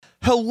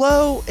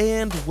Hello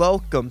and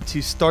welcome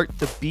to Start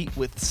the Beat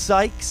with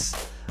Sykes.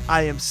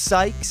 I am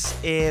Sykes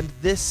and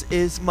this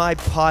is my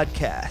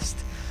podcast.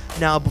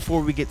 Now,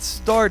 before we get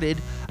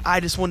started, I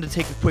just wanted to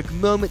take a quick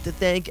moment to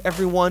thank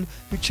everyone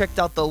who checked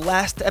out the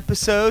last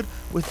episode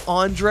with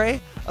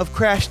Andre of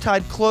Crash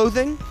Tide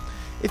Clothing.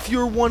 If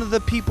you're one of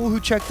the people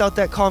who checked out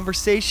that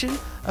conversation,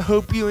 I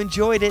hope you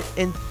enjoyed it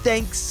and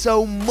thanks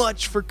so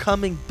much for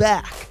coming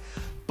back.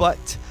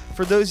 But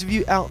for those of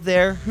you out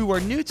there who are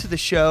new to the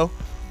show,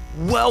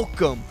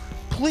 welcome.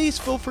 Please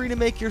feel free to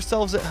make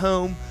yourselves at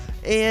home.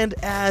 And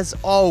as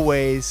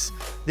always,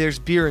 there's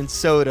beer and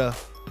soda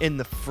in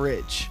the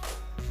fridge.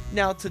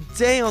 Now,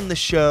 today on the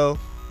show,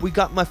 we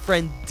got my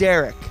friend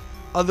Derek,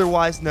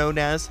 otherwise known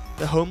as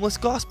the Homeless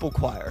Gospel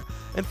Choir.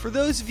 And for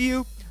those of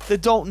you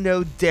that don't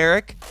know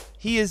Derek,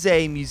 he is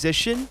a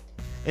musician,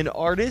 an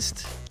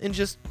artist, and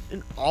just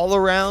an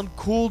all-around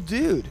cool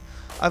dude.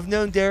 I've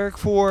known Derek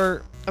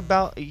for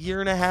about a year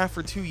and a half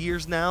or 2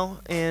 years now,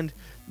 and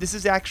this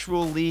is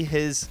actually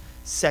his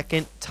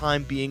second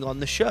time being on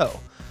the show.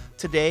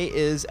 Today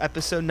is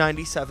episode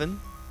 97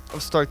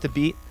 of Start the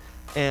Beat,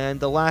 and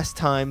the last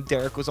time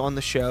Derek was on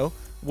the show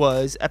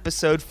was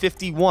episode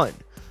 51.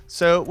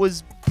 So it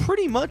was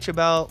pretty much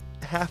about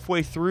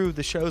halfway through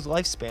the show's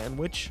lifespan,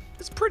 which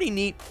is pretty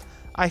neat,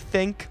 I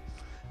think.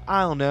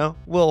 I don't know,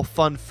 little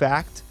fun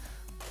fact.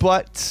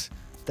 But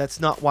that's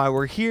not why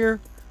we're here.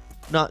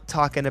 Not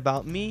talking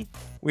about me.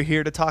 We're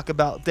here to talk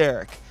about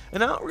Derek.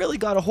 And I don't really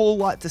got a whole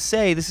lot to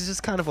say. This is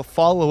just kind of a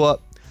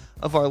follow-up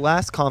of our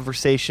last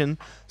conversation.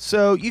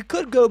 So you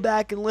could go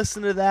back and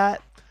listen to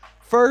that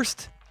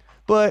first.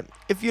 But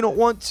if you don't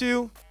want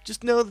to,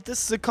 just know that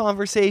this is a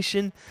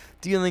conversation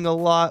dealing a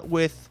lot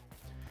with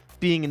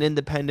being an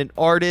independent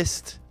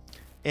artist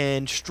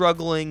and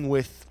struggling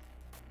with,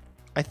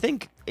 I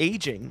think,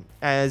 aging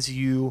as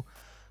you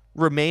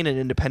remain an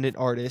independent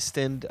artist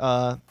and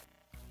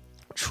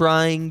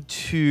trying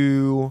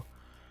to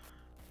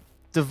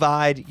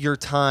divide your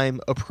time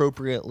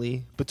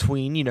appropriately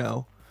between,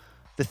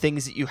 the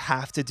things that you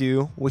have to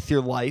do with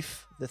your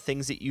life, the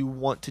things that you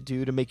want to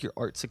do to make your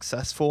art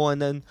successful, and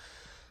then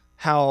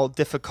how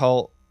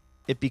difficult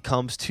it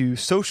becomes to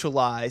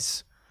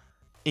socialize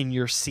in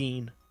your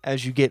scene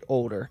as you get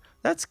older.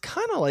 That's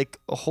kind of like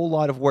a whole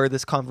lot of where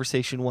this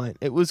conversation went.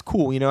 It was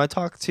cool. I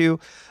talked to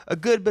a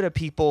good bit of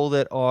people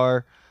that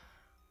are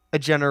a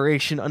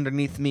generation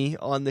underneath me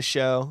on the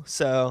show,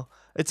 so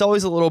it's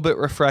always a little bit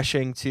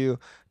refreshing to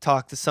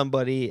talk to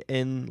somebody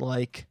in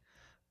like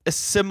a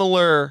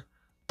similar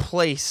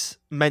place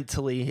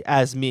mentally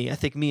as me. I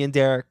think me and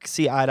Derek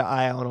see eye to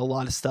eye on a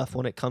lot of stuff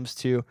when it comes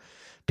to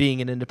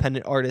being an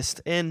independent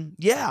artist. And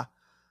yeah,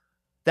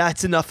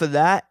 that's enough of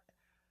that.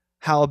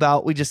 How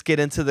about we just get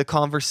into the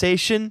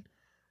conversation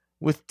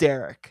with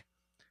Derek?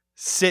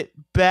 Sit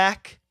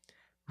back,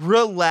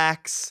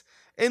 relax,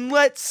 and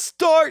let's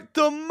start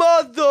the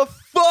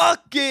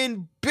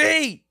motherfucking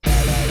beat.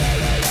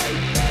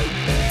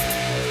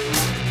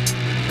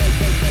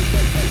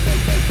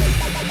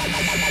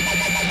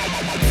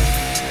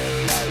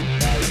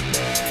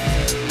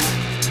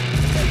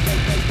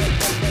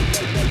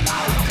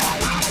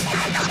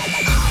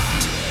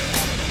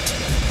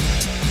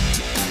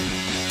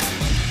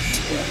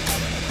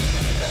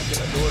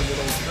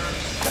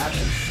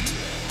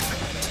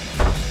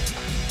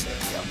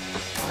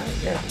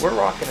 Yeah, we're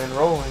rocking and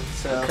rolling.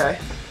 So okay.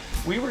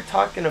 We were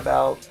talking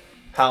about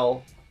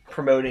how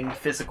promoting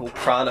physical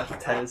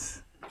product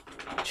has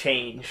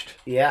changed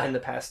in the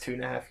past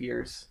 2.5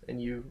 years,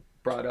 and you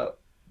brought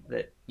up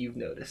that you've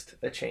noticed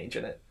a change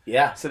in it.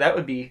 Yeah. So that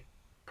would be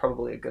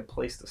probably a good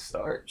place to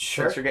start.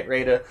 Sure. Since you're getting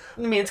ready to,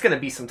 it's going to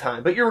be some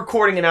time, but you're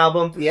recording an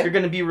album, yeah. You're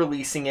going to be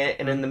releasing it,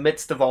 and in the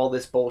midst of all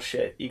this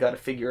bullshit, you got to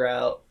figure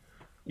out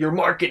your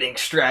marketing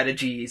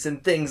strategies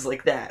and things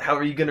like that. How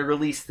are you going to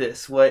release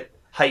this? What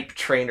hype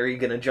train are you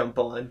going to jump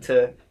on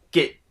to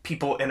get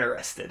people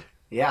interested?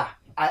 Yeah.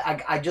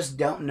 I just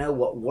don't know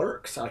what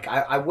works. Like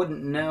I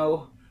wouldn't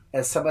know,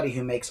 as somebody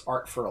who makes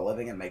art for a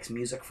living and makes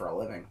music for a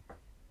living,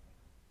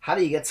 how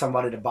do you get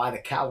somebody to buy the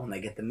cow when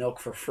they get the milk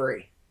for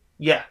free?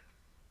 Yeah.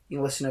 You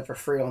can listen to it for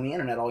free on the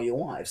internet all you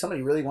want. If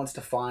somebody really wants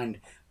to find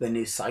the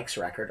new Sykes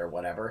record or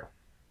whatever,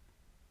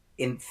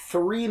 in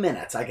 3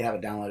 minutes I can have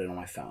it downloaded on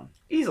my phone.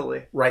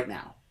 Easily. Right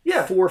now.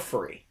 Yeah. For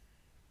free.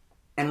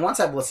 And once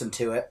I've listened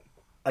to it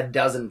a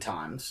dozen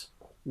times,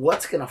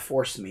 what's going to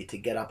force me to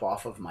get up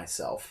off of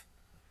myself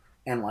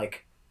and,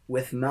 like,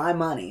 with my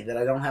money that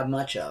I don't have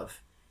much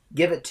of,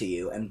 give it to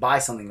you and buy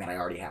something that I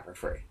already have for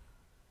free?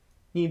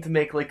 You need to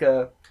make like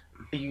a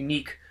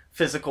unique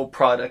physical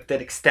product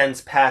that extends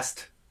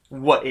past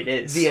what it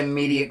is. The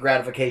immediate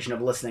gratification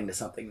of listening to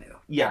something new.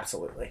 Yeah.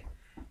 Absolutely.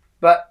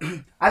 But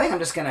I think I'm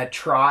just going to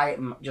try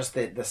just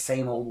the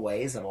same old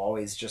ways of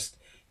always just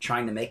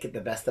trying to make it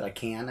the best that I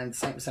can, and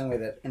the same way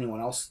that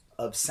anyone else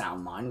of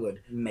sound mind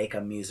would make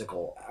a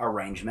musical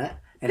arrangement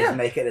and just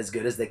make it as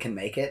good as they can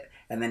make it,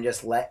 and then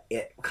just let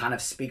it kind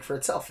of speak for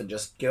itself and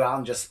just go out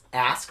and just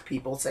ask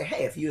people, say,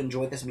 hey, if you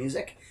enjoy this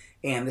music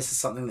and this is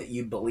something that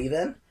you believe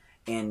in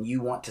and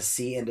you want to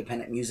see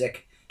independent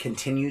music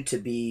continue to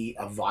be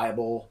a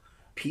viable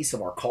piece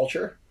of our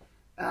culture,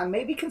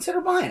 maybe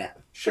consider buying it.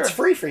 Sure. It's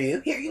free for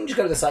you. Here, you can just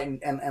go to the site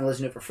and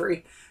listen to it for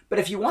free. But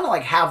if you want to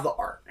like have the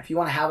art, if you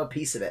want to have a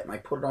piece of it and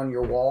like put it on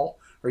your wall,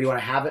 or you want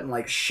to have it and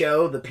like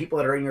show the people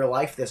that are in your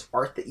life this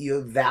art that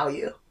you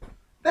value,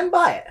 then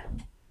buy it.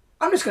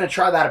 I'm just going to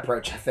try that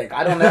approach, I think.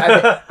 I don't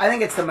know. I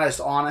think it's the most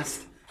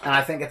honest, and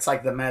I think it's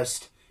like the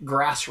most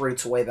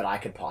grassroots way that I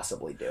could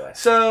possibly do it.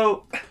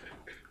 So,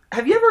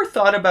 have you ever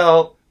thought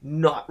about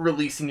not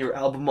releasing your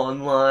album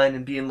online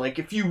and being like,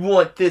 if you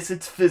want this,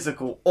 it's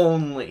physical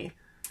only?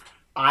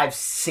 I've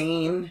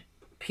seen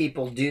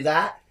people do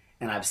that,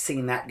 and I've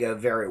seen that go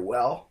very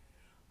well.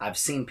 I've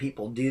seen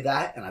people do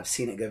that, and I've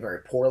seen it go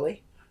very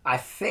poorly. I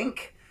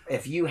think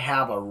if you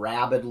have a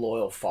rabid,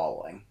 loyal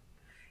following,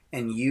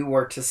 and you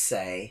were to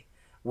say,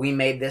 we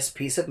made this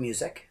piece of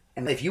music,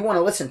 and if you want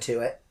to listen to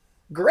it,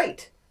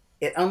 great.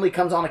 It only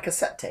comes on a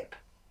cassette tape.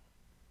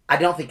 I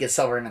don't think it's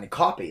selling any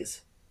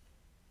copies,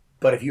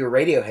 but if you were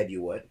Radiohead,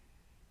 you would.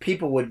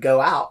 People would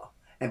go out,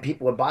 and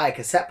people would buy a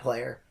cassette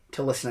player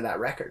to listen to that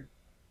record.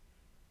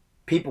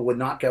 People would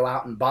not go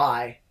out and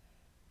buy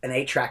an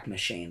 8-track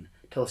machine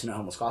to listen to a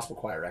Homeless Gospel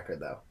Choir record,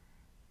 though.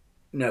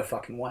 No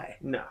fucking way.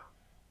 No.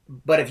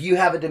 But if you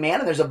have a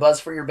demand and there's a buzz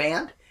for your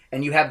band,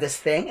 and you have this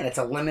thing, and it's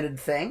a limited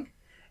thing,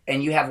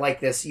 and you have like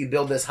this, you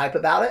build this hype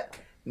about it,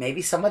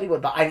 maybe somebody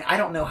would buy. I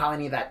don't know how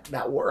any of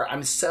that works. I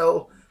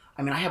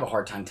have a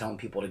hard time telling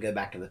people to go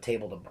back to the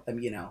table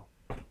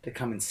to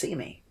come and see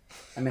me.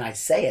 I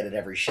say it at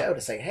every show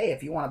to say, hey,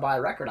 if you want to buy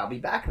a record, I'll be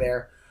back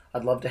there.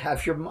 I'd love to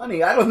have your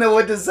money. I don't know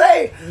what to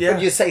say. Yeah.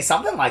 But you say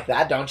something like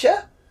that, don't you?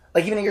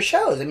 Like even at your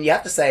shows. You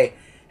have to say,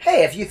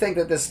 hey, if you think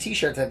that this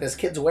t-shirt that this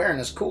kid's wearing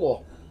is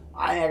cool,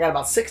 I got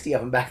about 60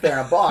 of them back there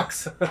in a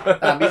box.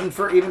 Even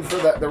for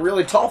the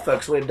really tall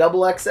folks, we have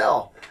double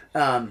XL.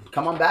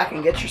 Come on back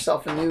and get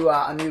yourself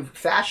a new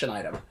fashion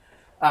item.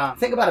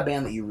 Think about a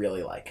band that you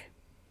really like.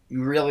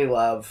 You really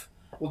love.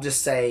 We'll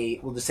just say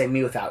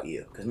Me Without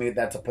You, because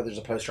there's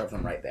a poster of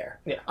them right there.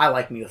 Yeah. I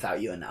like Me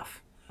Without You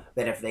enough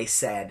that if they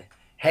said,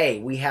 hey,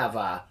 we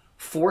have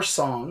 4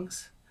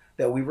 songs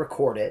that we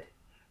recorded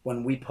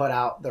when we put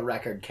out the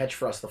record Catch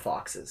for Us the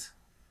Foxes.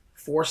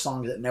 4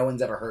 songs that no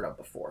one's ever heard of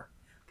before.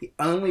 The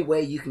only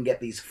way you can get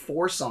these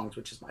 4 songs,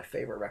 which is my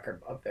favorite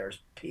record up there, is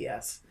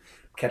P.S.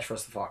 Catch for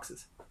Us the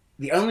Foxes.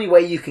 The only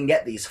way you can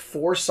get these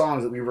 4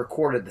 songs that we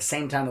recorded the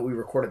same time that we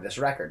recorded this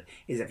record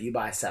is if you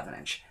buy a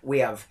 7-inch. We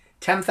have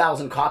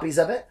 10,000 copies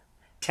of it.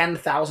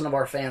 10,000 of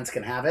our fans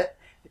can have it.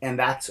 And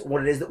that's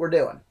what it is that we're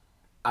doing.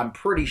 I'm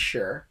pretty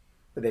sure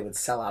that they would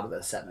sell out of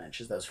those 7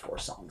 inches, those 4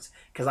 songs.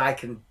 Because I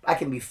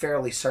can be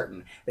fairly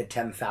certain that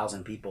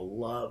 10,000 people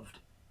loved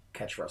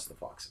Catch for Us the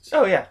Foxes.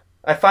 Oh, yeah.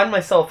 I find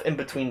myself in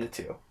between the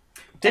two.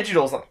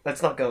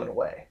 That's not going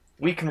away.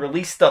 We can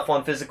release stuff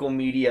on physical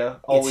media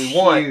all we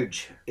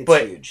want. It's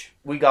huge.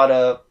 We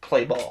gotta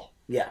play ball.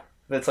 Yeah.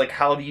 It's like,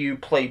 how do you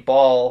play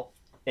ball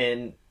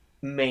and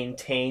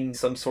maintain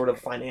some sort of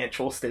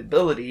financial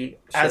stability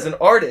as an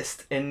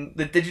artist in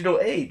the digital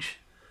age?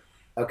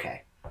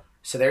 Okay.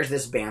 So there's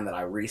this band that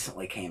I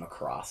recently came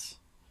across.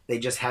 They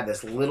just had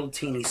this little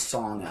teeny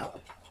song up.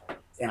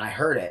 And I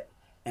heard it,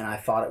 and I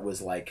thought it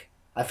was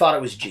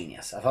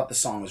genius. I thought the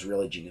song was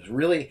really genius.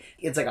 Really,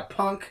 it's like a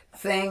punk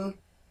thing.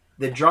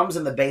 The drums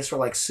and the bass were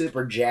like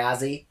super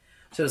jazzy.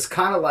 So it's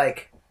kind of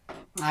like,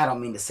 I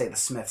don't mean to say the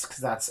Smiths because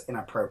that's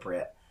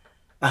inappropriate.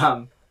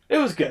 It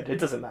was good. It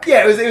doesn't matter.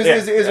 Yeah, it was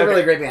a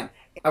really great band.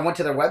 I went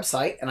to their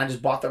website and I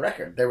just bought the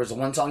record. There was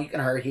one song you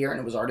can hear, and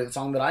it was already the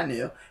song that I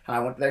knew. And I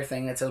went to their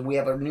thing and it says, we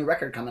have a new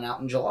record coming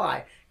out in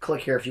July.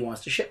 Click here if you want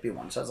us to ship you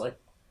one. So I was like,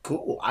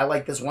 cool. I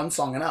like this one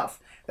song enough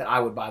that I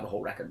would buy the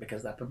whole record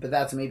but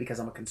that's me because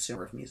I'm a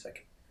consumer of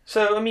music.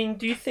 So,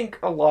 do you think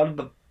a lot of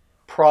the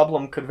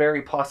problem could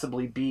very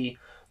possibly be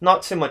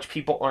not so much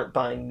people aren't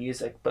buying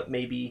music, but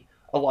maybe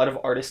a lot of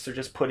artists are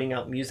just putting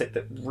out music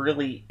that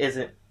really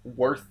isn't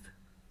worth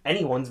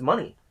anyone's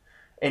money?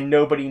 And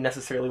nobody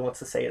necessarily wants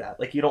to say that.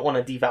 Like, you don't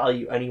want to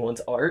devalue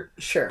anyone's art.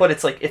 Sure. But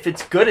it's like, if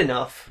it's good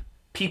enough,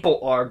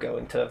 people are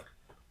going to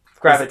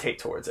gravitate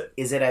towards it.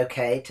 Is it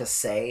okay to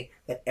say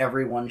that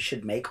everyone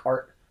should make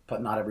art,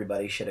 but not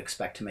everybody should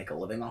expect to make a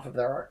living off of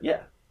their art?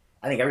 Yeah.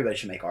 I think everybody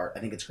should make art. I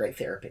think it's great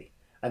therapy.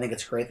 I think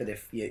it's great that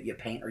if you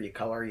paint or you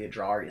color or you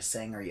draw or you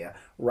sing or you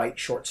write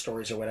short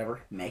stories or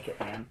whatever, make it,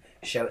 man.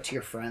 Show it to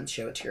your friends.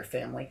 Show it to your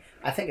family.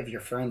 I think if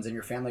your friends and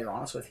your family are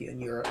honest with you and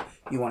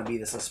you want to be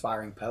this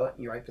aspiring poet,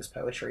 and you write this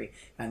poetry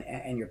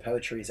and your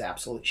poetry is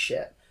absolute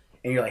shit,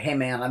 and you're like, hey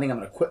man, I think I'm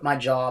going to quit my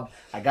job.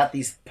 I got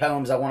these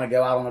poems I want to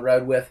go out on the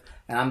road with,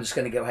 and I'm just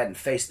going to go ahead and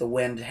face the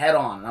wind head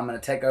on, and I'm going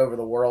to take over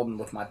the world and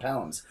with my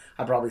poems.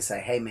 I'd probably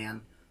say, hey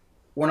man,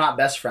 we're not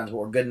best friends, but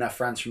we're good enough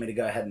friends for me to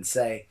go ahead and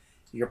say,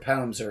 your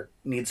poems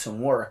need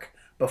some work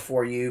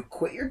before you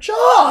quit your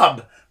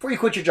job. Before you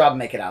quit your job and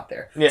make it out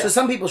there. Yeah. So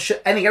some people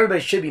should. I think everybody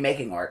should be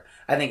making art.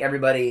 I think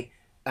everybody,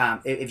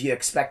 if you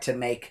expect to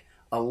make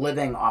a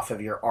living off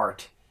of your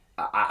art,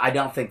 I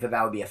don't think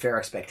that would be a fair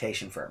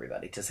expectation for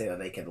everybody to say that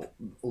they can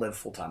live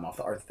full time off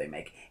the art that they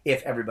make.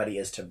 If everybody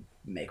is to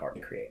make art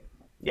and create.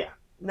 Yeah.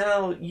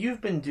 Now,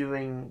 you've been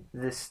doing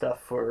this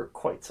stuff for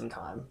quite some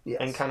time. Yes.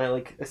 And kind of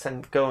like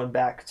going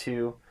back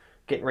to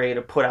getting ready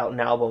to put out an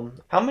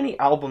album. How many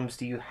albums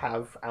do you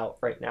have out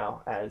right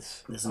now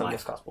as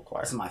Homeless Gospel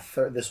Choir? This is my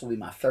third. This will be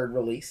my third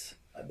release.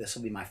 This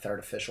will be my third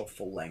official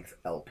full-length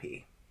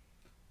LP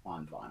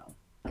on vinyl.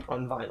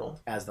 On vinyl.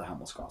 As the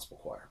Homeless Gospel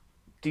Choir.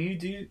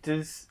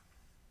 Does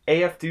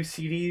AF do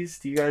CDs?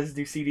 Do you guys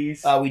do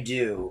CDs? We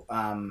do.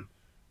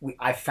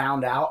 I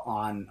found out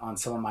on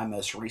some of my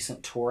most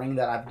recent touring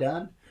that I've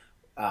done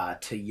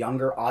to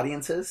younger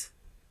audiences,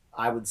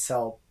 I would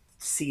sell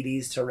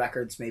CDs to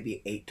records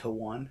maybe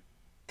 8-1,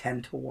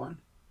 10-1.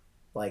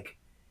 Like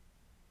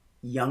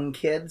young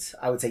kids,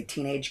 I would say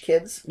teenage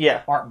kids,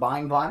 aren't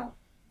buying vinyl,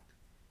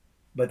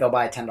 but they'll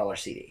buy a $10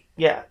 CD.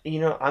 Yeah,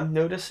 I'm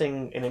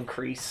noticing an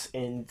increase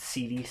in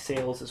CD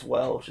sales as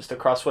well, just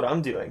across what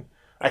I'm doing.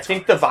 I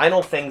think the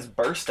vinyl thing's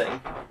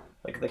bursting.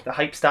 Like the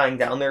hype's dying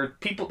down.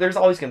 There's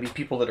always going to be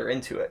people that are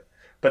into it.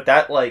 But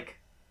that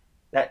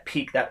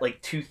peak, that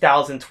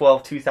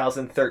 2012,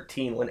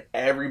 2013, when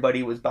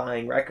everybody was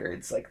buying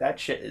records, like that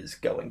shit is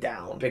going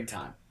down. Big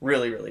time.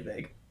 Really, really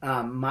big.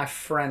 My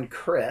friend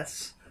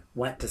Chris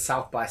went to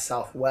South by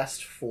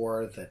Southwest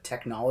for the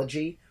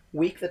technology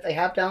week that they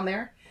have down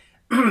there.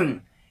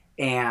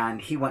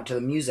 And he went to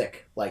the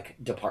music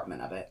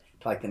department of it,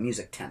 to the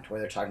music tent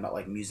where they're talking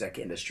about music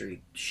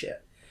industry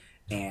shit.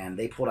 And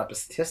they pulled up a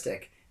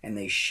statistic and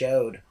they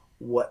showed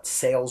what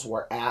sales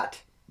were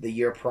at the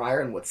year prior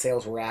and what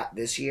sales were at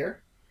this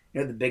year. You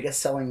know the biggest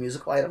selling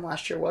musical item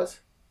last year was?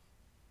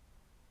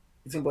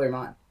 It's going to blow your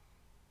mind.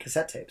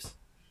 Cassette tapes.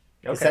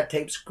 Okay. Cassette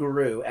tapes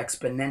grew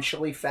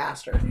exponentially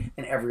faster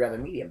than every other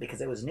medium because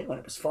it was new and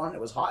it was fun,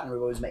 it was hot, and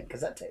everybody was making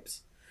cassette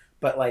tapes.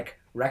 But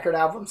record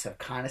albums have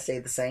kind of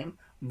stayed the same.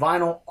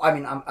 Vinyl,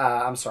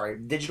 I'm sorry,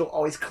 digital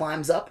always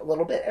climbs up a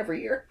little bit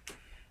every year.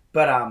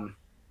 But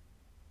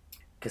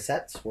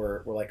cassettes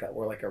were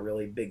a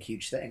really big,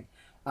 huge thing.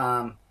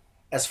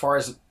 As far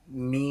as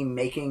me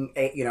making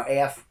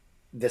AF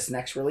this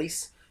next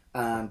release,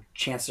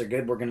 chances are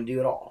good we're going to do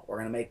it all. We're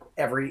going to make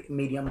every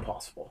medium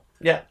possible.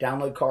 Yeah.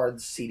 Download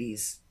cards,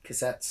 CDs,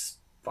 cassettes,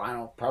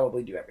 vinyl,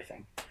 probably do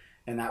everything.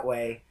 And that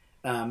way,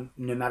 no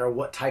matter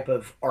what type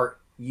of art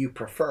you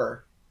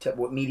prefer,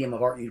 what medium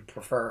of art you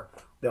prefer,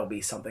 there'll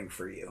be something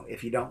for you.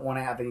 If you don't want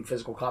to have any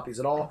physical copies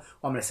at all,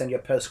 I'm going to send you a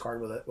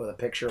postcard with a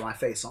picture of my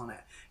face on it.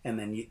 And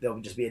then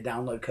there'll just be a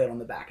download code on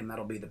the back, and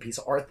that'll be the piece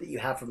of art that you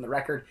have from the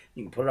record.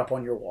 You can put it up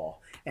on your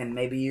wall. And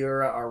maybe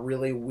you're a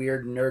really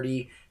weird,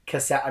 nerdy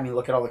cassette.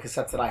 Look at all the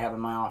cassettes that I have in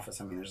my office.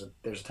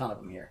 There's a ton of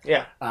them here.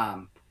 Yeah.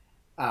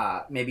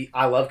 Maybe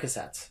I love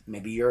cassettes.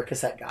 Maybe you're a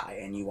cassette guy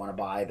and you want to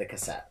buy the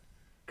cassette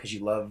because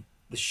you love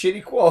the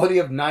shitty quality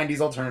of 90s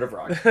alternative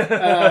rock.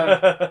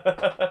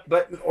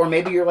 Or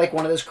maybe you're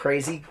one of those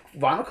crazy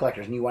vinyl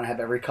collectors and you want to have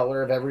every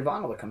color of every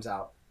vinyl that comes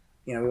out.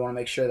 We want to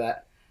make sure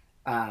that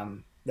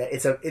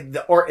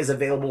the art is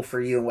available for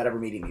you in whatever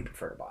medium you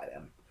prefer to buy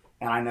them.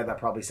 And I know that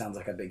probably sounds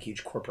like a big,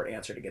 huge corporate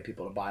answer to get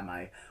people to buy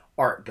my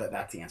art, but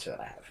that's the answer that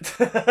I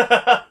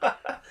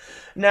have.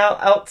 Now,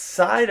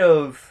 outside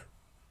of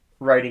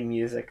writing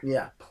music,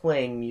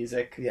 playing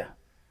music,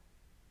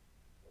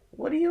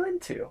 what are you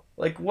into?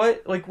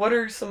 What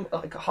are some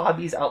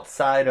hobbies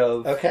outside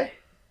of? Okay.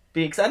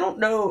 Because I don't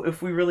know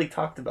if we really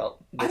talked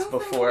about this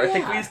before. I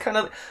think we just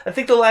I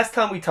think the last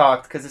time we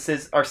talked, because this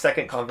is our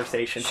second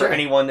conversation for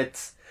anyone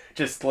that's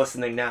just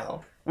listening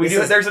now.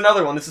 There's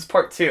another one. This is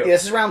part 2. Yeah,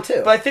 this is round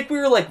 2. But I think we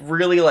were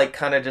really You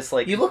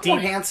look more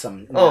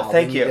handsome now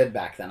than you did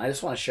back then. I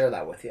just want to share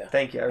that with you.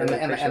 Thank you. I really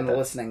appreciate and that. the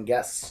listening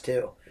guests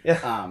too.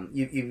 Yeah.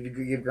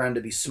 You've grown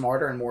to be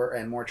smarter and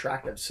more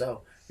attractive.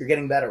 So you're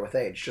getting better with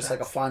age, just like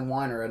a fine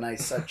wine or a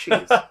nice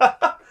cheese.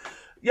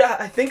 Yeah,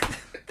 I think.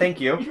 Thank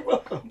you. You're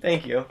welcome.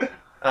 Thank you.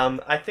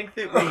 I think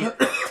that we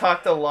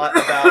talked a lot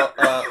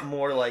about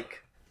more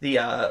the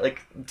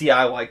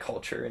DIY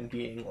culture and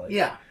being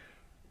an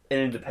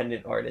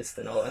independent artist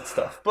and all that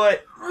stuff.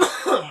 But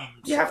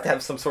you have to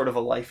have some sort of a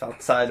life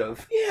outside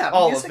of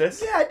all of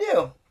this. Yeah, I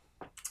do.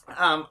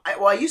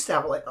 I used to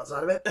have a life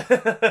outside of it.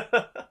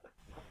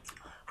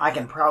 I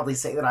can proudly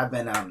say that I've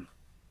been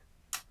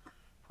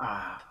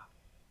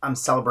I'm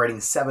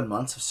celebrating 7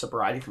 months of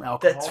sobriety from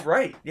alcohol. That's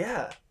right,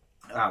 yeah.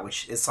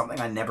 Which is something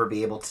I'd never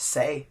be able to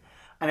say.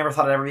 I never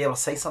thought I'd ever be able to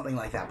say something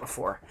like that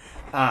before.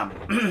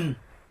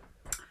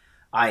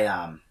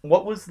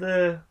 What was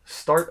the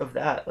start of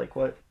that?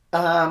 What?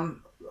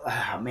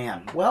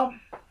 Man. Well,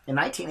 in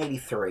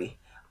 1983,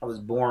 I was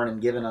born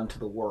and given unto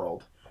the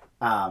world.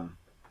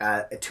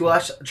 To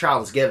us, a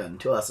child is given.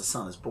 To us, a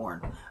son is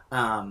born.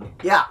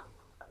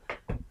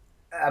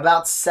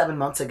 About 7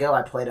 months ago,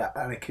 I played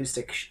an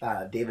acoustic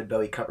David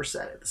Bowie cover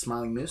set at the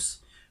Smiling Moose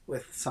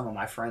with some of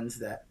my friends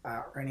that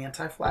ran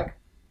Anti-Flag.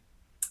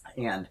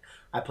 And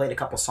I played a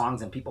couple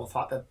songs, and people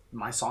thought that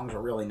my songs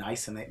were really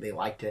nice, and they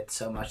liked it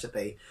so much that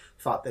they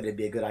thought that it'd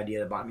be a good idea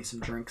to buy me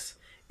some drinks.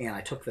 And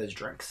I took those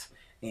drinks,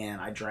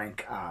 and I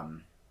drank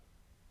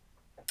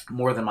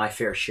more than my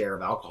fair share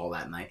of alcohol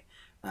that night.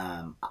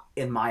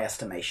 In my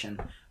estimation,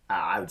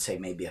 I would say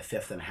maybe a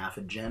fifth and a half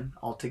of gin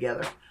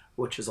altogether.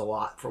 which is a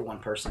lot for one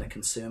person to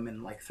consume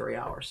in like 3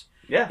 hours.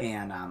 Yeah.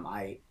 And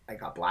I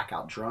got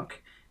blackout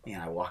drunk,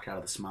 and I walked out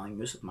of the Smiling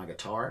Moose with my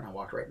guitar, and I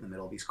walked right in the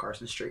middle of East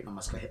Carson Street, and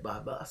almost got hit by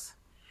a bus.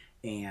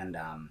 And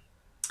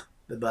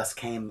the bus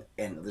came,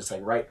 and it was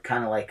like right,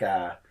 kind of like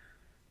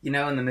in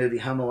the movie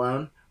Home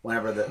Alone,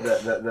 whenever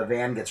the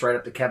van gets right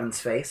up to Kevin's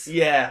face.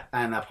 Yeah.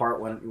 And that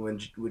part when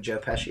with Joe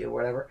Pesci or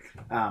whatever,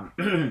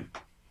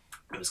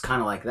 it was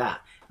kind of like that.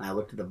 And I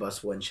looked at the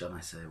bus windshield and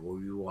I said, "Will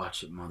you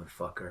watch it,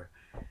 motherfucker?"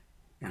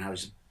 And I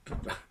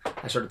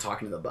started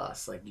talking to the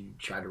bus like, "You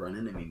tried to run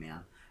into me,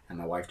 man." And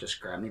my wife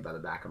just grabbed me by the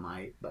back of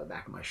my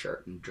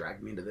shirt and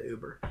dragged me into the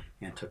Uber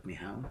and took me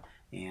home.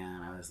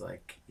 And I was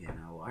like,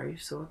 "Why are you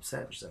so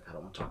upset?" And she's like, "I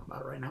don't want to talk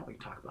about it right now. We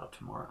can talk about it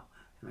tomorrow."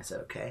 And I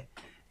said, "Okay."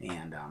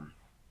 And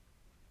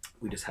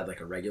we just had like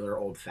a regular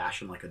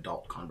old-fashioned like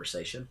adult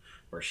conversation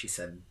where she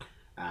said,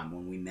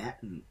 when we met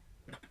and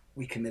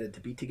we committed to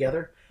be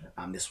together,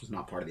 this was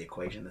not part of the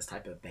equation, this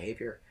type of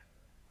behavior.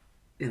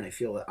 And I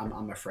feel that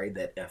I'm afraid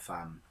that if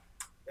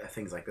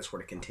things like this were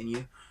to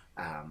continue,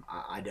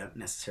 I don't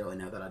necessarily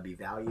know that I'd be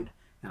valued,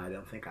 and I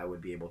don't think I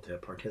would be able to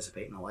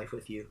participate in a life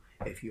with you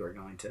if you are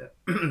going to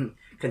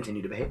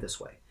continue to behave this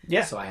way.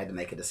 Yeah. So I had to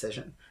make a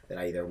decision that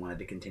I either wanted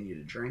to continue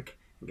to drink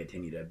and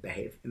continue to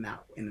behave in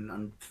an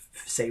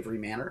unsavory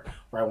manner,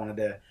 or I wanted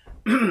to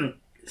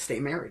stay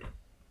married.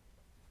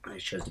 I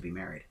just chose to be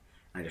married.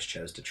 I just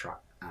chose to try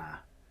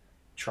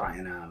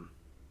and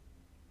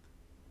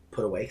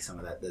put away some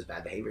of those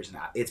bad behaviors, and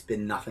it's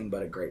been nothing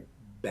but a great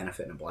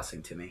benefit and a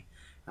blessing to me.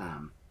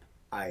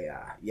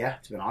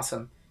 It's been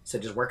awesome. So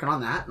just working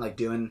on that, like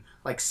doing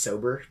like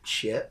sober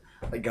shit,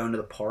 like going to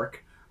the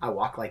park. I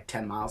walk like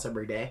 10 miles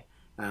every day,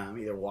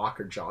 either walk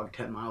or jog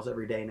 10 miles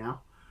every day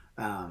now.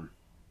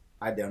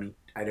 I don't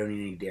eat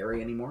any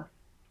dairy anymore.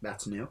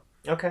 That's new.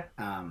 Okay.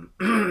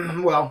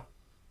 Well,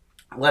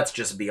 let's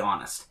just be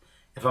honest.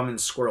 If I'm in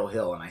Squirrel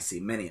Hill and I see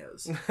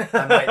Minios,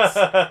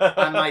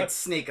 I might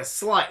sneak a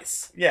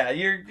slice. Yeah,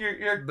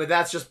 you're. But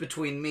that's just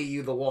between me,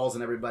 you, the walls,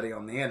 and everybody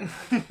on the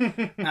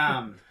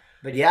internet.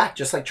 But yeah,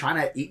 just like trying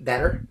to eat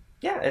better.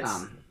 Yeah,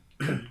 it's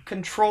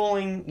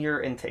controlling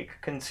your intake,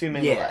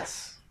 consuming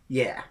less.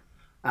 Yeah,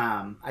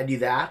 I do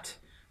that.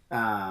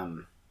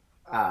 My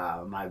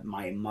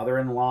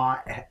mother-in-law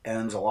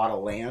owns a lot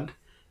of land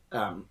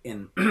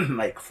in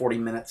like 40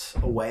 minutes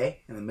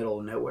away in the middle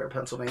of nowhere,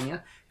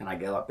 Pennsylvania, and I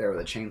go up there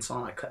with a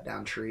chainsaw and I cut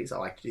down trees. I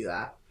like to do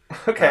that.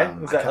 Okay,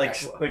 is that like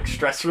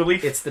stress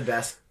relief? It's the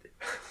best.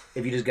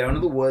 If you just go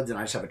into the woods and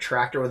I just have a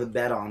tractor with a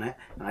bed on it,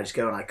 and I just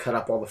go and I cut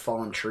up all the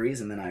fallen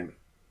trees, and then I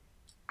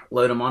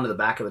load them onto the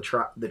back of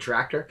the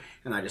tractor,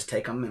 and I just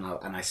take them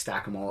and I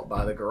stack them all up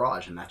by the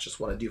garage, and that's just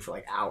what I do for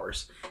like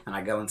hours. And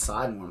I go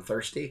inside, and when I'm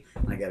thirsty,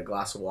 and I get a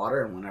glass of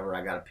water, and whenever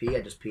I gotta pee,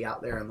 I just pee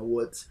out there in the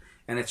woods.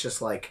 And it's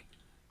just like,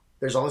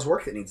 there's all this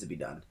work that needs to be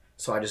done.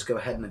 So I just go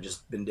ahead and I've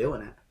just been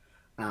doing it.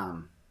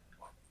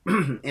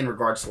 In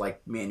regards to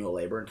like manual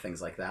labor and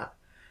things like that.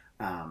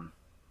 I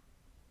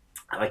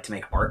like to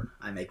make art.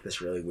 I make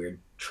this really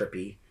weird,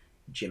 trippy,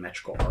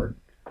 geometrical art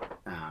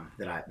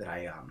that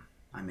I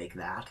make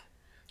that.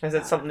 Is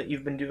that something that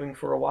you've been doing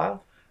for a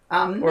while?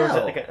 No. Or is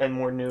it like a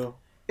more new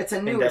It's a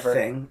newer endeavor?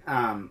 thing.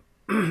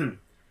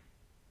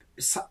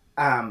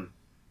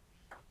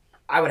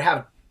 I would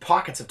have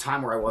pockets of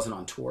time where I wasn't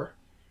on tour,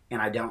 and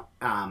I don't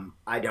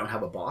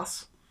have a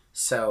boss.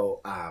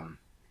 So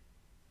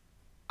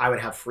I would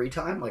have free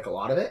time, like a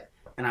lot of it.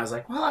 And I was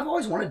like, well, I've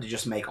always wanted to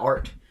just make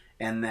art.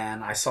 And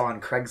then I saw on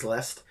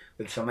Craigslist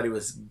that somebody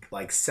was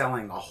like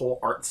selling a whole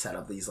art set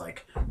of these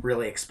like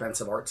really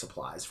expensive art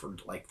supplies for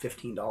like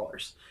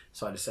 $15.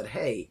 So I just said,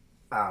 hey,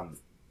 I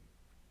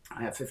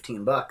have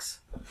 $15,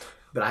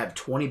 but I have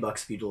 $20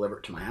 if you deliver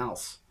it to my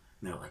house.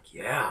 And they're like,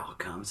 yeah, I'll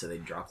come. So they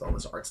dropped all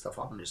this art stuff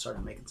off and just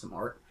started making some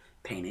art,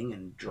 painting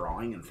and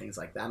drawing and things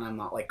like that. And I'm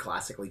not like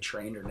classically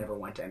trained or never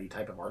went to any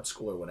type of art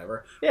school or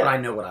whatever, Yeah. but I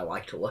know what I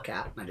like to look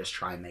at, and I just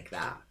try and make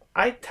that.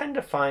 I tend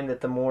to find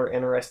that the more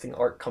interesting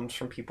art comes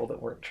from people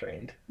that weren't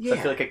trained. So I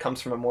Yeah. feel like it comes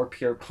from a more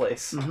pure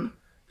place Mm-hmm.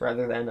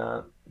 rather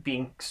than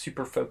being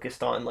super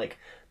focused on like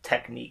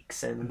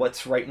techniques and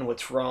what's right and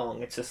what's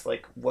wrong. It's just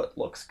like what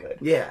looks good.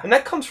 Yeah. And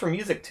that comes from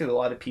music too. A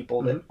lot of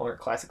people that aren't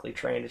classically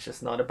trained, it's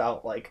just not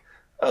about like,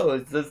 oh,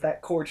 does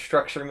that chord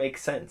structure make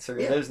sense? Or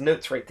Yeah. those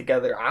notes right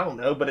together? I don't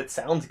know, but it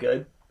sounds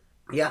good.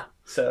 Yeah.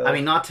 So I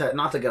mean, not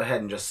to go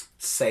ahead and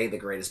just say the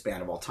greatest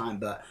band of all time,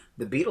 but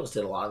the Beatles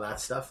did a lot of that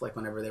stuff. Like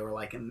whenever they were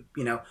like,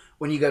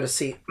 when you go to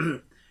see,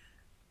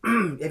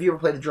 have you ever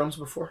played the drums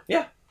before?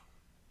 Yeah.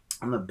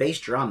 On the bass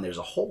drum, there's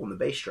a hole in the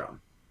bass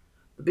drum.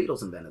 The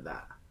Beatles invented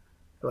that.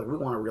 They're like, we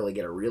want to really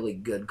get a really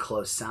good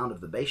close sound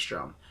of the bass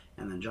drum.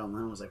 And then John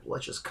Lennon was like, well,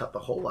 let's just cut the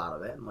hole out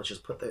of it and let's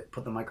just put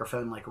the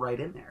microphone like right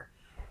in there.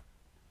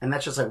 And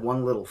that's just like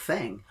one little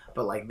thing,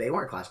 but like they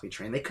weren't classically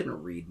trained. They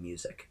couldn't read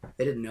music.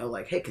 They didn't know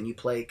like, hey, can you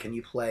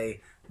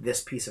play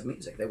this piece of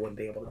music? They wouldn't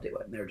be able to do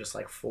it. And they're just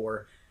like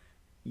four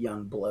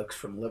young blokes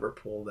from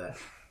Liverpool that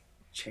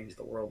changed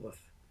the world with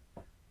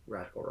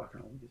radical rock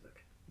and roll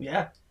music.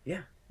 yeah.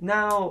 Yeah.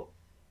 Now,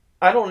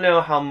 I don't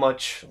know how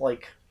much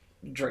like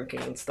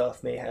drinking and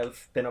stuff may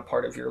have been a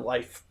part of your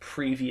life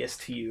previous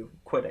to you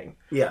quitting.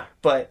 Yeah.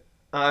 But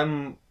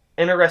I'm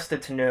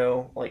interested to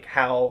know like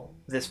how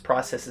this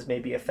process has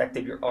maybe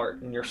affected your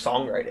art and your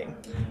songwriting.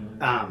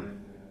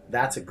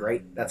 That's a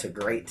great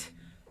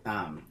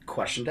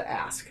question to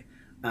ask.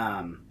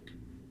 My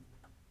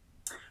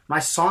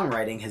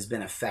songwriting has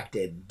been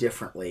affected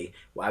differently,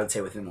 I would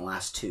say, within the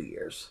last 2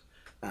 years.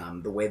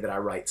 The way that I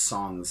write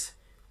songs,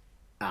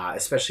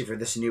 especially for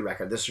this new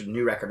record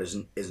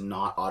is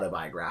not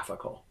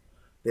autobiographical.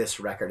 This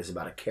record is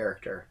about a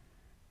character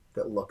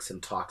that looks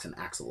and talks and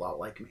acts a lot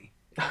like me.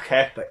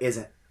 Okay. But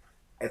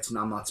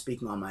I'm not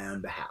speaking on my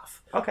own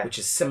behalf. Okay. Which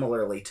is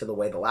similarly to the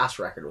way the last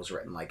record was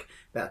written. Like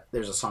that,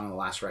 there's a song on the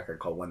last record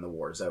called "When the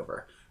War Is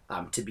Over."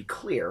 To be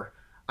clear,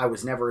 I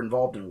was never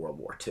involved in World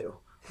War II.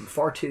 I'm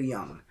far too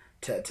young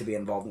to be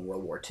involved in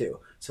World War II.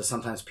 So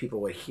sometimes people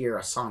would hear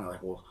a song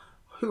like, "Well,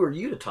 who are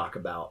you to talk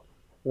about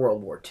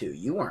World War II?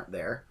 You weren't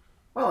there."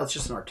 Well, it's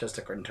just an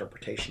artistic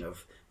interpretation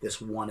of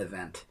this one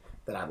event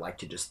that I'd like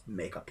to just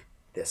make up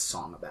this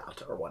song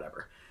about or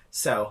whatever.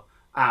 So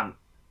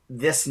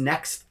this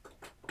next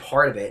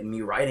part of it, and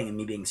me writing and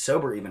me being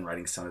sober, even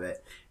writing some of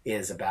it,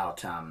 is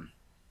about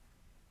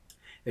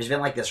there's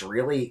been like this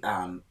really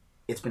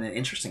it's been an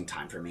interesting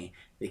time for me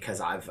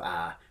because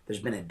there's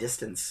been a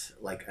distance,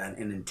 like an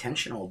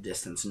intentional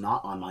distance,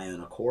 not on my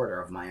own accord or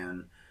of my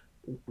own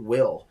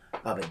will,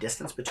 of a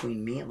distance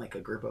between me and like a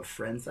group of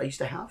friends I used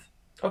to have.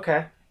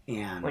 Okay.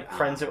 And like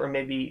friends that were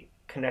maybe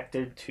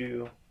connected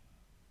to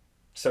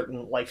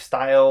certain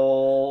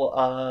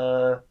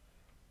lifestyle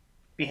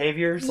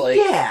behaviors, like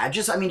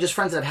just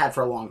friends that I've had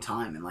for a long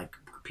time, and like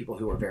people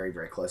who are very,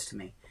 very close to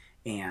me.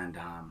 And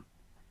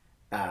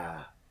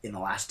in the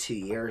last 2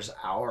 years,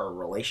 our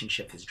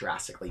relationship has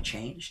drastically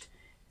changed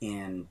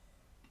in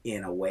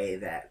a way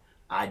that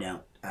I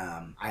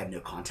have no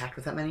contact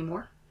with them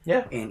anymore.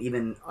 Yeah. And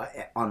even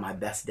on my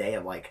best day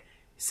of like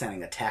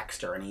sending a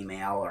text or an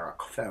email or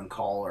a phone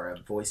call or a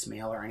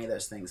voicemail or any of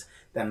those things,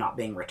 them not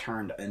being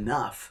returned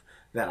enough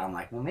that I'm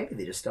like, well, maybe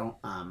they just don't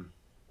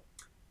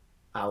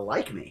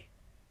like me.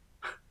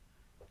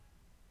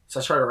 So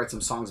I started to write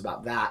some songs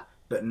about that,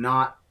 but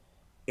not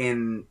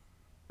in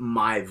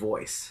my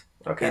voice.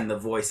 Okay. In the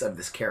voice of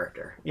this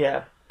character.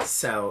 Yeah.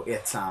 So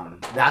it's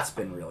that's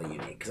been really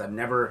unique because I've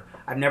never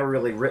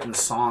really written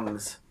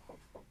songs.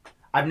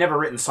 I've never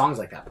written songs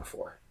like that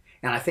before,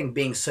 and I think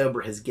being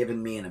sober has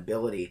given me an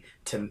ability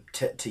to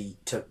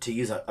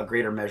use a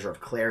greater measure of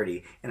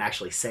clarity and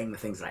actually saying the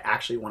things that I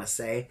actually want to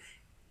say,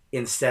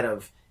 instead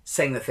of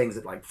saying the things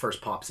that like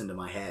first pops into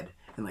my head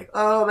and like,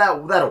 oh,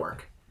 that'll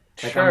work.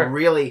 Like sure.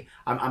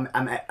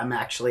 I'm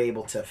actually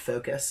able to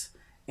focus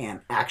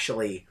and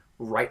actually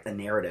write a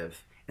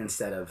narrative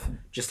instead of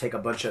just take a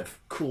bunch of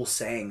cool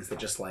sayings that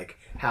just like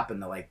happen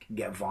to like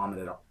get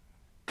vomited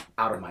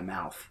out of my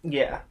mouth.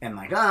 Yeah. And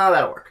like, oh,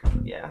 that'll work.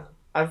 Yeah.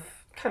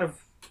 I've kind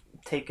of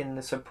taken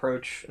this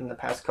approach in the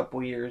past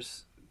couple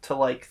years to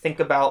like think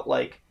about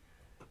like,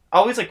 I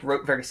always like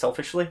wrote very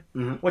selfishly,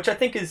 mm-hmm. which I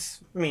think is,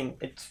 I mean,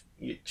 it's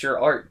your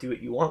art, do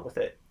what you want with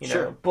it, you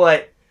sure. know,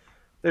 but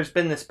there's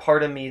been this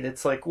part of me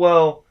that's like,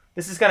 well,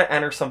 this is going to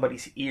enter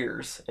somebody's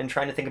ears, and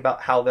trying to think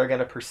about how they're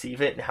going to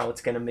perceive it and how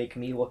it's going to make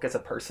me look as a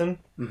person,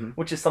 mm-hmm.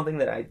 which is something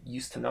that I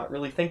used to not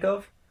really think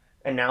of.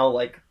 And now,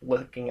 like,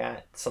 looking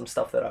at some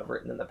stuff that I've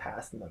written in the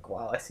past, I'm like,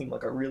 wow, I seem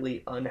like a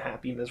really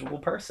unhappy, miserable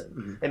person.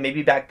 Mm-hmm. And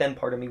maybe back then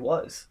part of me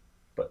was,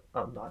 but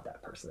I'm not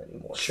that person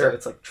anymore. Sure. So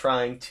it's like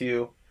trying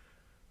to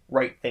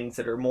write things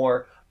that are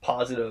more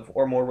positive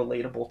or more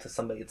relatable to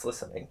somebody that's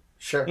listening.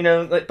 Sure. You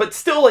know, like, but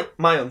still, like,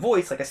 my own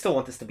voice. Like, I still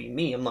want this to be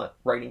me. I'm not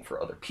writing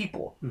for other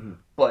people. Mm-hmm.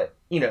 But,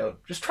 you know,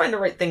 just trying to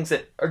write things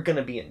that are going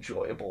to be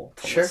enjoyable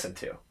to sure. listen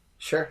to.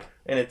 Sure.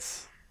 And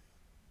it's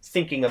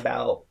thinking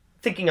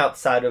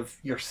outside of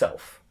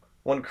yourself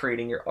when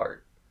creating your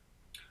art.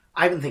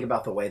 I even think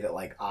about the way that,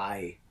 like,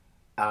 I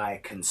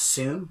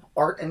consume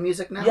art and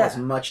music now is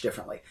much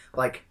differently.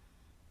 Like,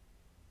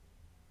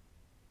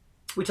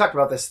 we talked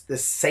about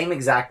this same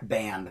exact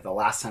band the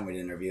last time we did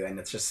an interview, and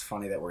it's just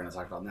funny that we're going to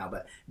talk about it now,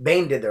 but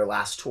Bane did their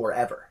last tour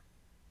ever.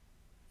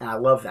 And I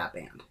love that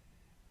band.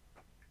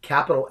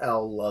 Capital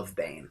L love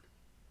Bane.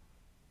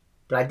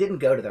 But I didn't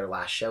go to their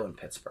last show in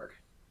Pittsburgh.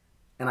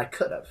 And I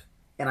could have.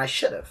 And I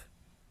should have.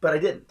 But I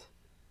didn't.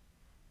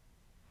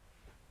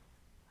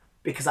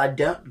 Because I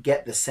don't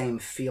get the same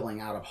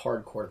feeling out of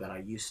hardcore that I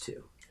used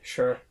to.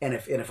 Sure. And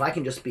if I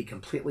can just be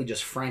completely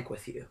just frank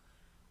with you,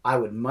 I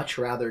would much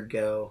rather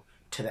go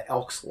to the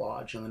Elks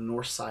Lodge on the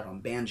north side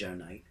on banjo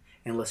night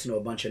and listen to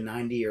a bunch of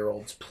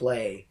 90-year-olds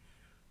play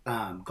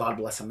God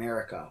Bless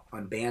America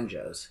on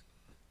banjos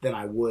than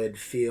I would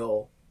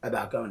feel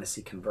about going to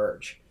see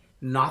Converge.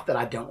 Not that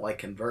I don't like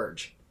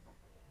Converge,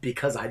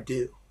 because I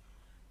do.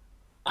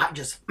 I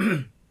just...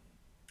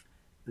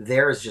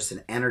 there is just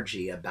an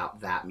energy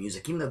about that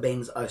music. Even though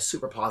Bane's a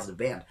super positive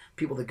band,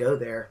 people that go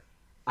there,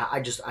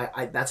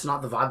 I that's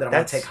not the vibe that I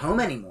want to take home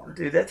anymore.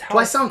 Dude, that's how... Do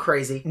I sound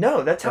crazy?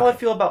 No, that's how I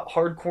feel about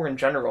hardcore in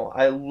general.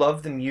 I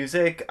love the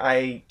music.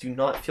 I do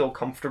not feel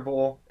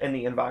comfortable in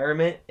the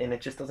environment, and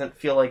it just doesn't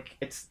feel like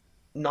it's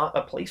not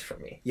a place for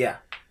me. Yeah.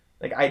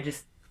 Like, I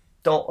just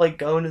don't like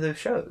going to those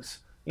shows.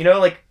 You know,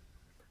 like,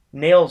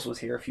 Nails was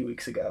here a few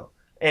weeks ago,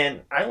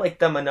 and I like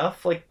them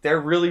enough. Like, they're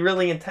really,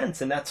 really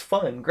intense, and that's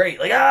fun. Great.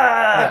 Like,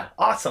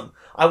 awesome.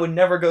 I would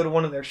never go to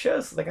one of their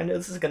shows. Like, I know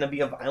this is going to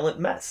be a violent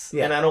mess,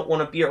 and I don't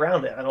want to be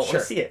around it. I don't want to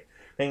see it.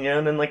 And, you know,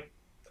 and then, like,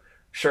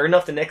 sure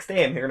enough, the next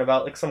day I'm hearing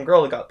about, like, some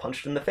girl that got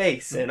punched in the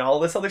face and all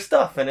this other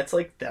stuff, and it's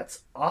like,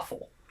 that's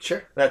awful.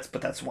 Sure. But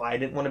that's why I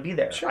didn't want to be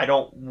there. Sure. I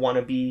don't want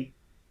to be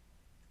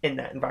in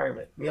that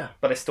environment. Yeah.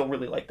 But I still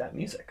really like that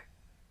music.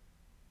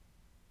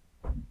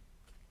 I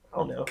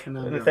don't know.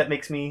 And if that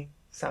makes me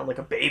sound like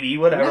a baby,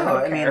 whatever. No,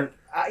 I mean,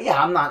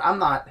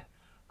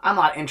 I'm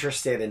not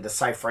interested in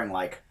deciphering,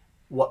 like,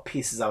 what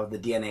pieces of the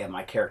DNA of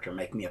my character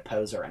make me a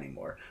poser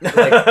anymore.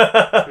 Like,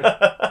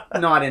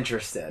 not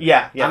interested.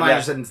 Yeah. I'm not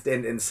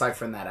interested in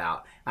deciphering that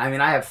out. I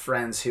mean, I have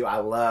friends who I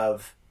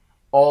love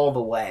all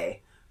the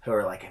way who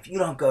are like, if you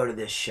don't go to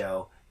this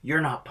show,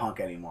 you're not punk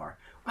anymore.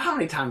 Well, how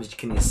many times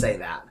can you say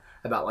that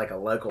about, like, a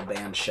local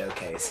band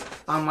showcase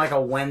on, like, a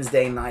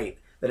Wednesday night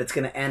that it's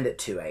going to end at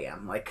 2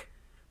 a.m.? Like,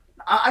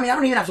 I mean, I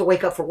don't even have to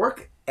wake up for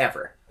work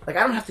ever. Like,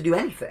 I don't have to do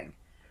anything.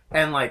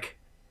 And, like,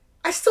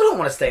 I still don't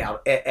want to stay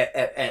out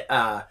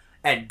at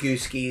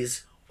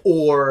Gooskie's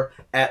or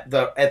at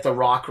the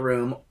Rock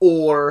Room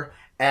or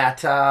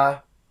at,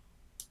 I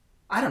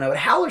don't know, at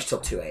Howler's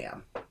till 2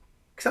 a.m.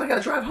 Because then I got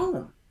to drive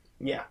home.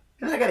 Yeah.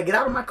 And then I got to get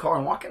out of my car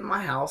and walk into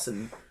my house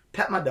and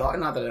pet my dog.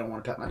 Not that I don't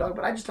want to pet my dog,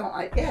 but I just don't.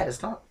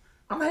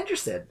 I'm not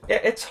interested.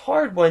 It's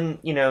hard when,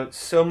 you know,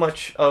 so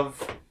much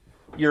of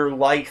your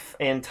life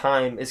and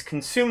time is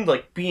consumed,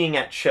 like, being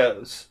at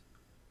shows,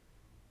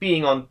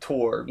 being on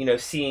tour, you know,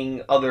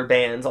 seeing other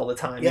bands all the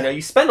time. Yeah. You know,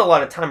 you spend a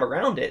lot of time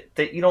around it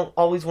that you don't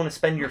always want to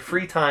spend your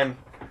free time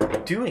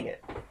doing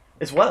it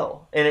as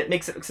well. And it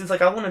makes it, since,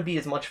 like, I want to be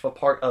as much of a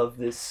part of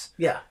this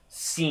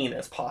scene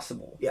as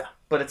possible. Yeah.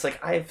 But it's like,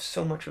 I have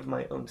so much of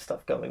my own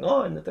stuff going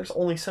on that there's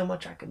only so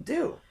much I can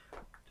do.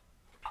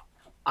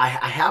 I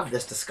have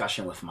this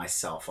discussion with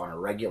myself on a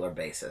regular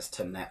basis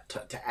to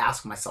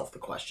ask myself the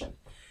question,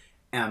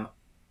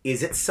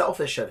 is it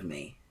selfish of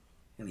me?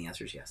 And the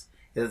answer is yes.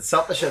 Is it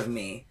selfish of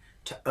me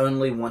to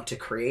only want to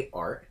create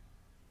art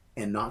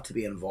and not to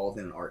be involved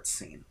in an art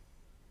scene?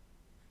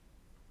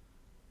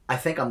 I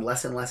think I'm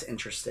less and less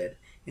interested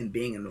in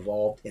being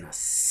involved in a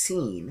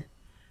scene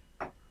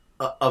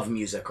of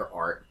music or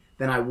art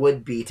than I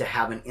would be to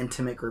have an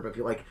intimate group of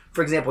people. Like,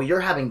 for example,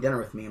 you're having dinner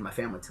with me and my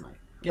family tonight.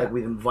 Yeah. Like,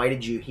 we've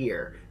invited you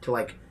here to,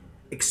 like,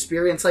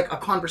 experience, like, a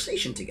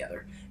conversation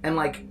together and,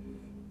 like,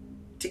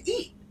 to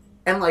eat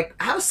and, like,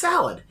 have a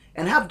salad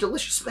and have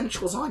delicious spinach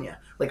lasagna.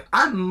 Like,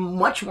 I'm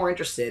much more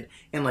interested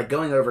in, like,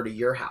 going over to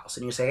your house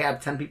and you say, hey, I have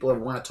 10 people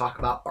who want to talk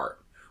about art,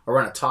 or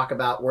want to talk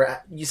about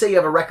you say you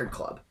have a record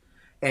club,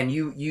 and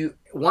you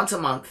once a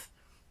month,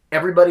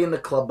 everybody in the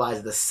club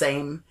buys the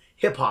same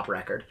hip hop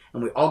record,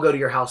 and we all go to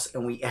your house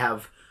and we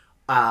have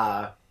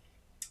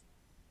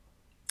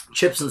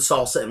chips and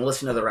salsa and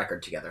listen to the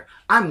record together.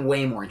 I'm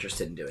way more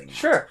interested in doing that.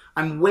 Sure.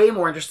 I'm way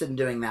more interested in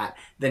doing that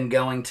than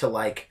going to,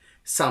 like,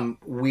 some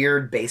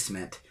weird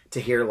basement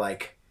to hear,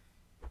 like,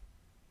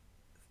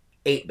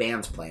 8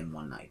 bands playing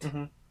one night.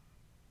 Mm-hmm.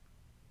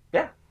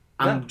 Yeah.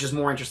 I'm just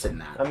more interested in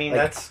that. I mean,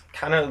 like, that's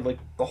kind of, like,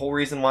 the whole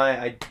reason why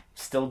I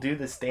still do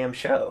this damn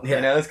show. Yeah.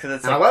 You know, it's because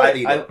it's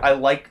like, I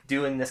like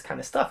doing this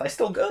kind of stuff. I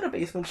still go to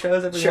basement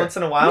shows every once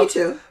in a while. Me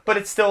too. But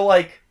it's still,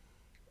 like,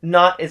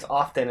 not as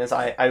often as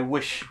I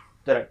wish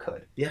that I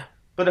could. Yeah.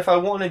 But if I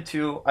wanted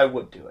to, I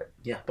would do it.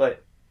 Yeah.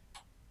 But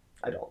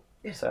I don't.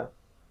 Yeah. So.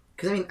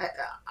 Because, I mean,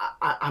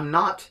 I'm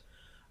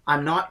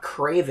not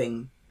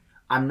craving,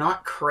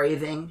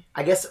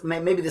 I guess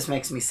maybe this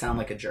makes me sound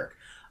like a jerk.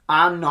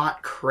 I'm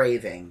not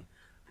craving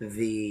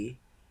the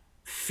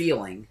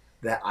feeling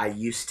that I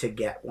used to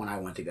get when I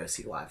went to go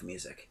see live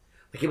music.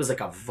 Like, it was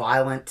like a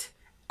violent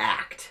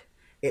act.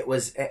 It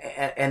was,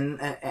 and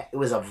it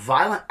was a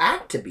violent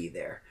act to be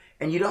there.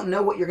 And you don't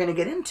know what you're going to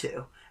get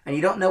into. And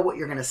you don't know what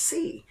you're going to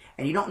see.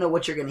 And you don't know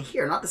what you're going to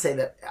hear. Not to say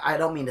that, I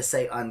don't mean to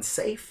say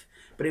unsafe,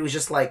 but it was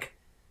just like,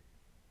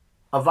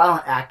 a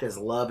violent act as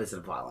love is a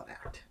violent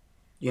act.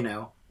 You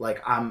know?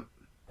 Like,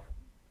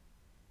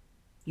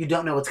 you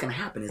don't know what's going to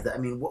happen. Is that, I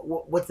mean,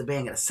 what's the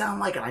band going to sound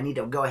like? And I need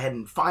to go ahead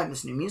and find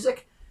this new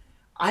music.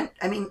 I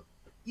mean,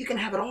 you can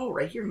have it all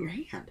right here in your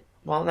hand.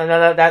 Well,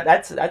 no,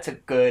 that's a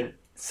good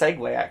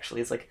segue,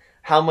 actually. It's like,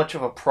 how much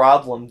of a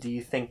problem do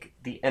you think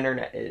the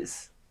internet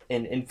is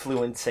in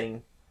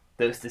influencing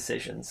those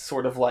decisions?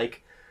 Sort of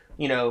like,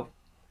 you know,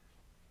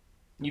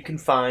 you can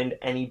find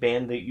any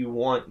band that you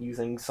want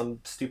using some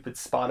stupid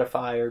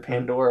Spotify or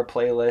Pandora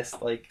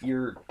playlist. Like,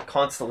 you're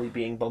constantly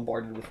being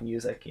bombarded with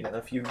music. You know,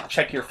 if you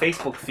check your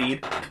Facebook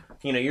feed,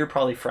 you know, you're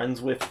probably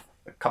friends with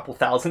a couple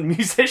thousand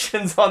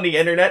musicians on the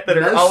internet that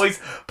are always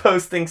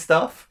posting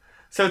stuff.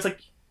 So it's like,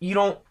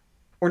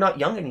 we're not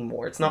young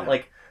anymore. It's not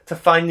like, to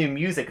find new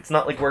music, it's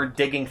not like we're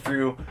digging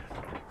through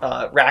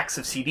racks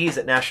of CDs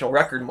at National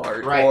Record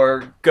Mart, right,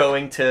 or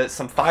going to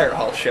some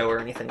Firehall show or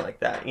anything like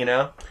that, you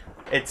know?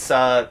 It's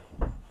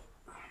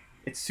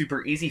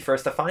super easy for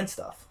us to find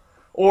stuff.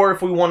 Or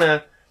if we want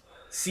to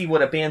see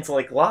what a band's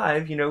like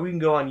live, we can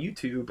go on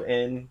YouTube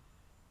and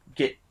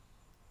get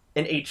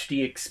an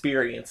HD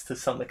experience to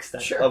some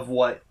extent Sure. of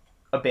what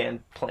a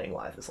band playing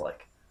live is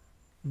like.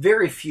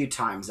 Very few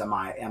times am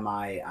I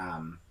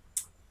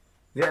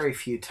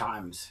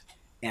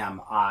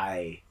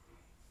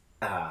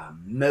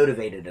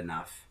motivated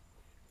enough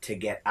to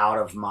get out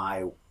of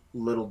my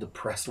little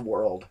depressed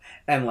world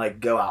and like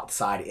go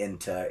outside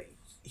into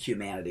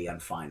humanity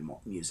and find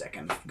music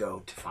and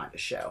go to find a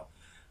show.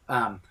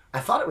 I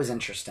thought it was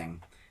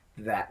interesting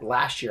that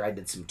last year I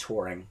did some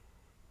touring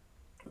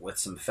with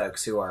some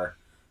folks who are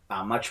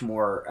much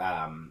more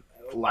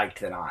liked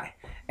than I.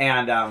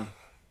 And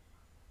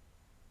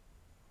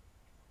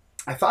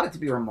I thought it to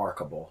be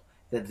remarkable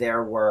that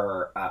there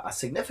were a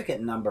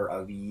significant number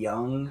of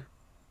young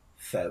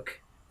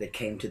folk that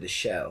came to the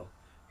show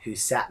who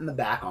sat in the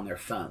back on their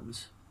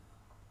phones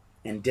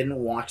and didn't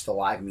watch the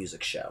live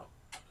music show.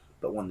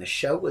 But when the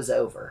show was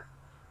over,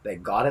 they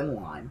got in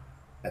line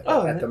at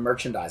the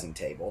merchandising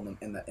table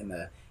in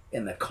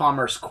the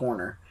commerce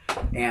corner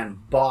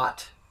and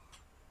bought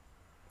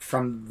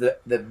from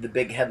the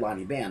big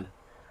headlining band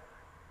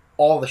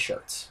all the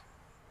shirts.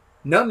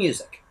 No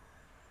music,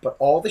 but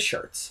all the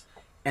shirts.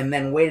 And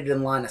then waited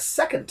in line a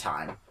second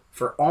time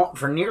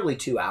for nearly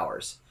 2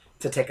 hours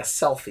to take a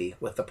selfie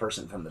with the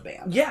person from the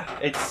band. Yeah,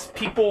 it's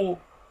people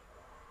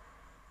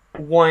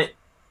want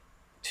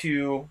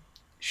to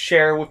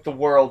share with the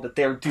world that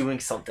they're doing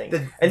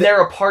something.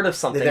 They're a part of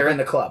something. They're in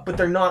the club. But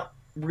they're not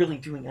really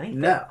doing anything.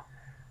 No.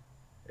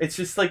 It's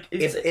just like...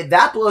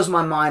 that blows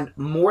my mind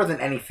more than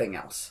anything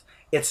else.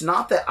 It's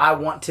not that I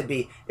want to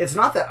be... It's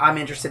not that I'm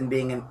interested in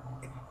being in...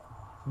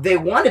 They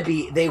want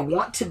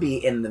to be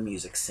in the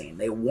music scene.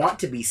 They want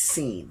to be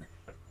seen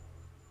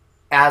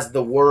as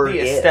the word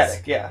is. The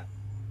aesthetic, yeah.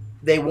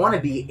 They want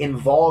to be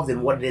involved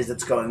in what it is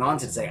that's going on,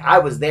 to say, I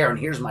was there and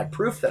here's my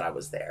proof that I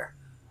was there.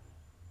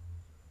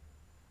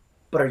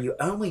 But are you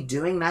only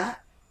doing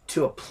that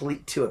to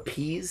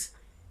appease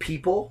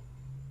people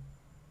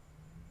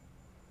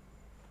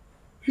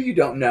who you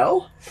don't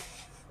know?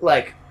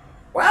 Like,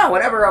 wow,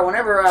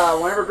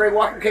 whenever Greg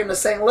Walker came to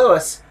St.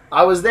 Louis,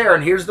 I was there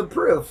and here's the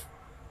proof.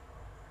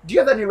 Do you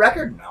have that new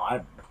record?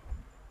 No,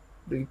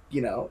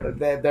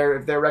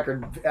 if their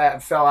record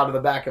fell out of the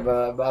back of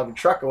a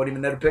truck, I wouldn't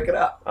even know to pick it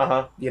up.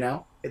 Uh-huh.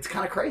 It's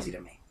kind of crazy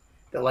to me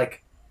that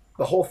like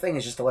the whole thing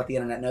is just to let the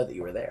internet know that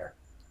you were there,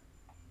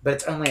 but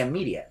it's only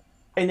immediate.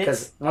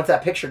 Because once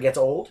that picture gets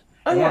old,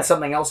 and once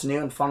something else new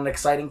and fun and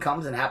exciting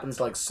comes and happens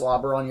to like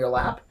slobber on your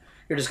lap,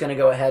 you're just going to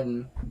go ahead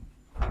and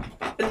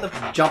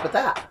jump at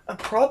that. A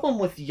problem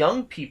with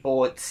young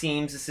people, it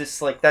seems, is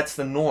just like that's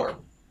the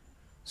norm.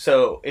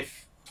 So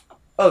if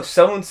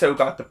so-and-so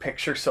got the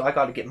picture, so I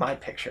got to get my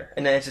picture.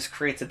 And then it just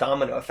creates a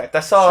domino effect.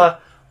 I saw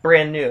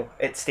Brand New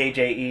at Stage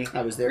AE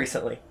I was there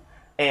recently.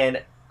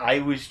 And I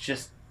was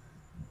just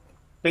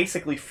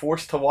basically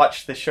forced to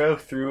watch the show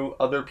through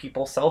other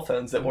people's cell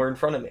phones that were in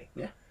front of me.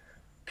 Yeah.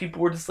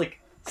 People were just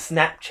like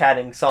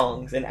Snapchatting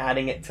songs and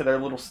adding it to their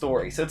little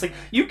story. So it's like,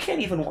 you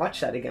can't even watch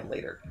that again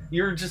later.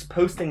 You're just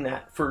posting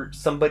that for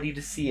somebody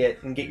to see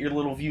it and get your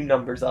little view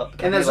numbers up.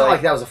 And it's not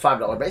like that was a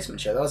 $5 basement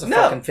show. That was a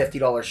fucking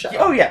 $50 show.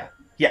 Oh, yeah.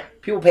 Yeah.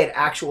 People paid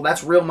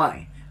that's real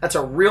money. That's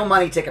a real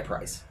money ticket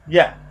price.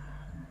 Yeah.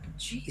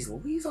 Jeez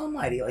Louise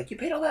almighty. Like, you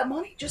paid all that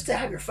money just to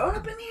have your phone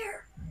up in the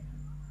air?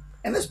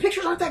 And those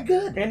pictures aren't that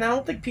good. And I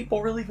don't think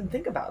people really even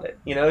think about it.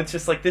 It's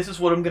just like, this is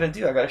what I'm going to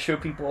do. I got to show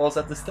people I was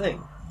at this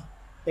thing.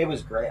 It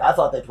was great. I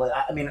thought they played...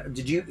 I mean,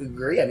 did you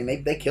agree? I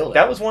mean, they killed it.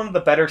 That was one of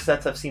the better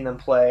sets I've seen them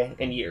play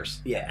in years.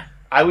 Yeah.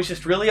 I was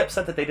just really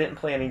upset that they didn't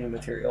play any new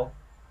material.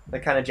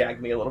 That kind of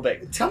jagged me a little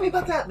bit. Tell me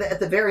about that at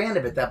the very end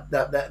of it.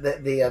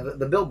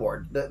 The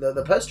billboard,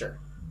 the poster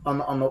on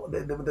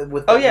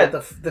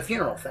the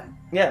funeral thing.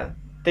 Yeah,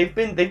 they've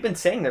been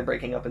saying they're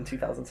breaking up in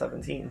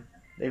 2017.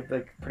 They've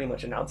like pretty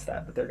much announced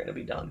that they're going to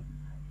be done.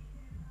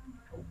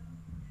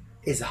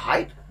 Is it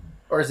hype,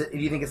 or do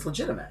you think it's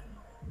legitimate?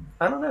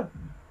 I don't know.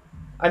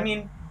 I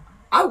mean,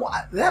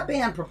 that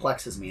band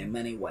perplexes me in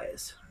many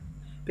ways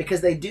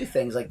because they do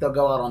things like they'll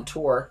go out on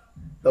tour.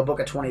 They'll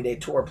book a 20-day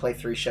tour, play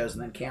 3 shows,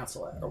 and then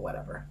cancel it or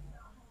whatever.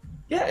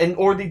 Yeah,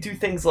 or they do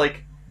things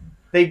like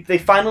they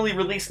finally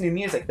released new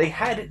music. They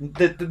had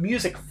the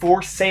music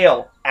for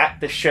sale at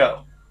the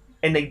show,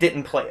 and they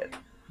didn't play it.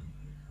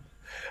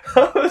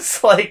 I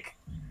was like,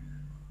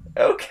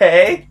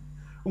 okay,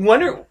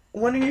 when are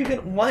you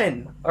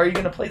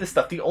gonna play this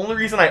stuff? The only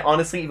reason I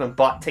honestly even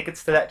bought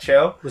tickets to that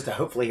show was to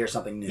hopefully hear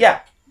something new.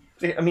 Yeah,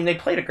 I mean they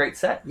played a great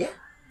set. Yeah,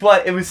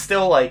 but it was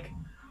still like,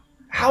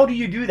 how do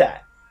you do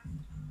that?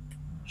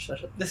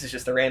 Shut up. This is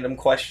just a random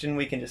question.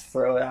 We can just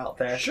throw it out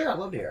there. Sure, I'd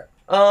love to hear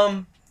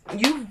it.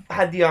 You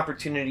had the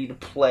opportunity to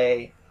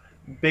play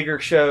bigger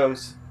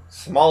shows,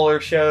 smaller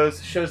shows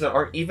that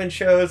aren't even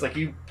shows. Like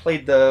you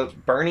played the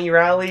Bernie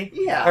rally.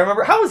 Yeah. I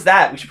remember. How was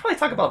that? We should probably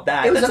talk about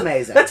that. It was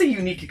amazing. That's a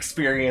unique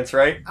experience,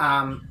 right?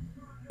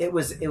 It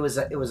was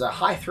a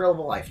high thrill of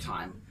a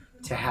lifetime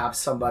to have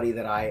somebody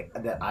that I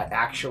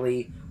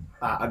actually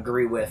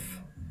agree with.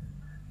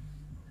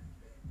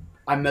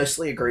 I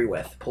mostly agree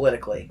with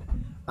politically,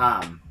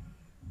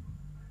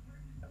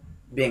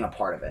 being a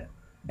part of it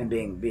and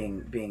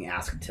being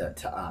asked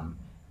to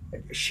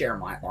share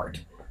my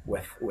art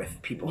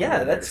with people.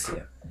 Yeah, that's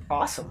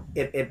awesome.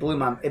 It blew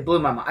my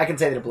mind. I can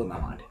say that it blew my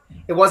mind.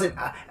 It wasn't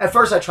at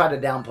first. I tried to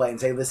downplay and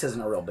say this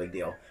isn't a real big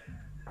deal.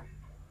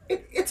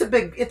 It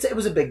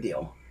was a big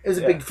deal. It was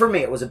a big for me.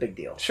 It was a big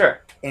deal. Sure.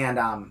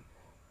 And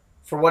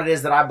for what it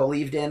is that I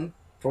believed in,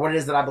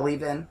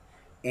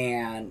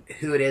 and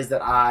who it is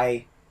that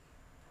I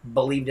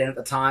believed in at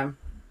the time,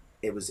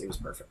 it was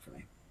perfect for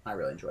me. I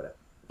really enjoyed it.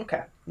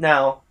 Okay.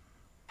 Now,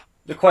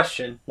 the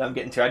question that I'm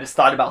getting to, I just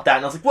thought about that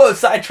and I was like, whoa,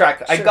 sidetrack.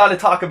 Sure. I got to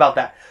talk about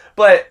that.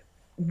 But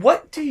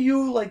what do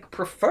you like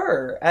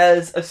prefer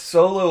as a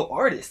solo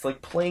artist?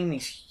 Like playing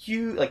these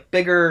huge, like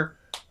bigger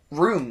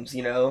rooms,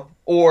 you know,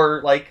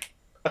 or like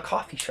a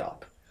coffee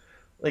shop?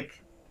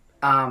 Like,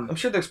 I'm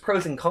sure there's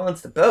pros and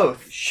cons to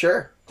both.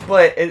 Sure.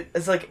 But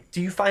it's like,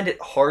 do you find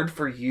it hard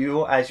for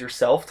you as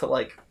yourself to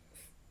like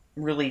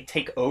really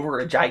take over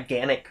a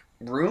gigantic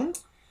room?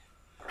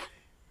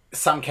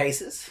 Some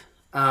cases.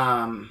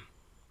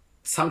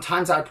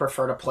 Sometimes I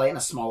prefer to play in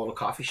a small little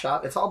coffee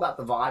shop. It's all about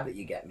the vibe that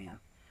you get, man.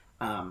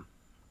 I'm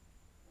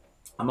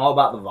all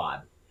about the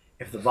vibe.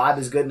 If the vibe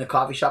is good in a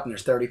coffee shop and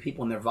there's 30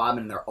 people and they're vibing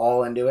and they're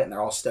all into it and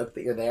they're all stoked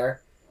that you're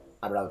there,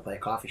 I'd rather play a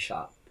coffee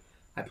shop.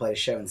 I played a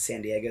show in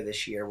San Diego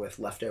this year with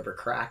Leftover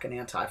Crack and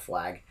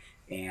Anti-Flag,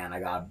 and I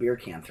got a beer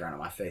can thrown at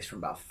my face from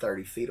about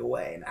 30 feet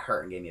away, and it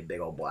hurt and gave me a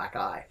big old black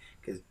eye.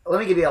 Because let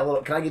me give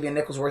you can I give you a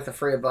nickel's worth of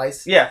free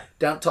advice? Yeah.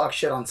 Don't talk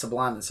shit on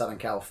Sublime in Southern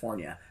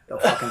California. They'll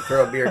fucking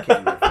throw a beer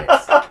can in your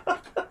face.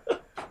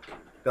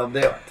 They'll do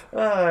it.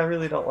 I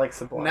really don't like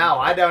Sublime. No,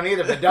 I don't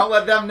either, but don't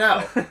let them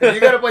know. If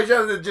you go to play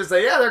shows that just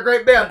say, yeah, they're a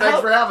great band,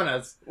 thanks for having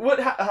us.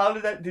 How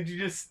did you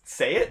just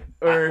say it?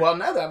 Or? Well,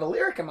 no, I have a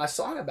lyric in my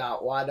song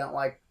about why I don't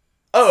like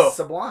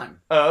Sublime.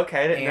 Oh,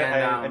 okay.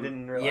 I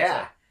didn't realize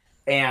that.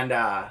 And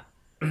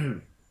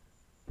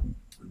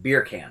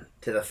beer can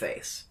to the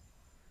face.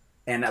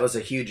 And that was a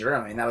huge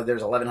room. I mean, there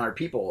was 1,100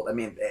 people. I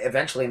mean,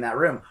 eventually in that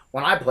room,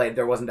 when I played,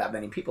 there wasn't that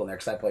many people in there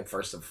because I played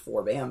first of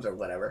 4 bands or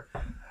whatever.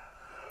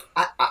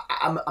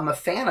 I'm a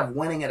fan of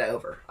winning it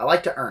over. I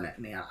like to earn it,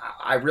 man.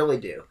 I really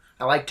do.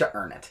 I like to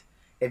earn it.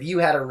 If you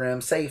had a room,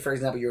 say, for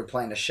example, you were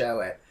playing a show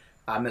at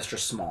Mr.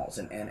 Smalls,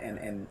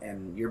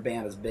 and your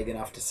band is big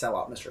enough to sell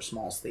out Mr.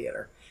 Smalls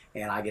Theater,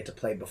 and I get to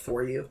play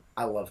before you,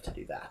 I love to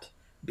do that.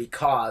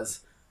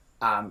 Because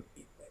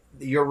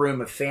your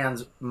room of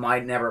fans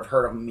might never have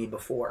heard of me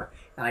before,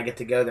 and I get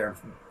to go there and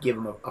give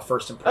them a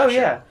first impression. Oh,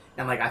 yeah.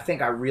 And, I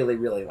think I really,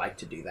 really like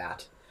to do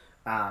that.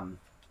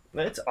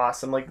 It's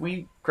awesome.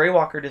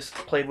 Greywalker just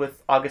played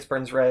with August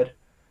Burns Red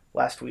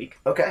last week.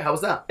 Okay, how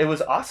was that? It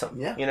was awesome.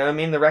 Yeah. You know what I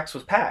mean? The Rex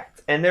was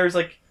packed. And there's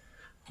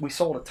we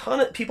sold a ton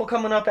of people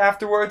coming up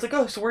afterwards.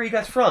 Oh, so where are you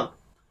guys from?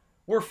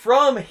 We're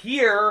from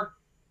here.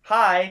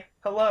 Hi.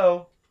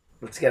 Hello.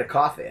 Let's get a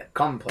coffee at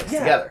Commonplace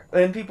together.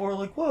 And people were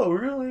like, whoa,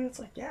 really? It's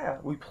like, yeah,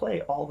 we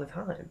play all the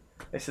time.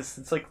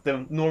 It's like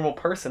the normal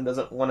person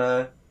doesn't want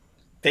to,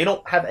 they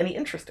don't have any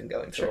interest in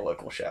going to a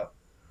local show.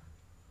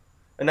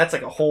 And that's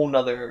a whole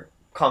nother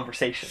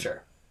conversation.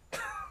 Sure.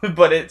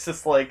 But it's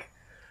just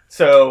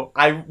so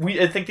I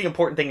think the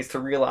important thing is to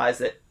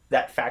realize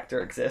that factor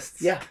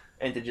exists. Yeah.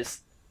 And to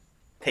just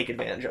take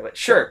advantage of it.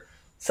 Sure,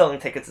 selling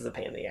tickets is a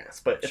pain in the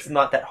ass, but it's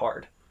not that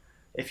hard.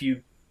 If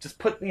you just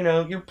put,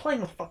 you're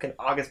playing with fucking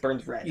August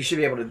Burns Red. You should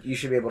be able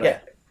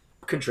to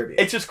contribute.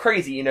 It's just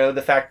crazy,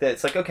 the fact that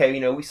it's okay,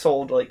 we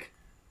sold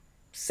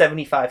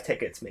 75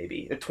 tickets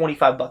maybe, at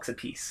 $25 a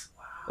piece.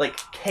 Wow.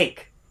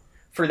 Cake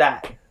for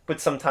that.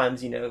 But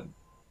sometimes,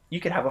 you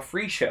could have a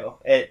free show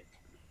at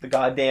the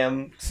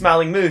goddamn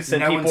Smiling Moose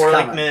and people are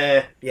like,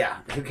 meh. Yeah,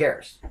 who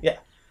cares? Yeah.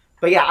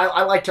 But yeah,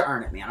 I like to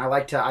earn it, man. I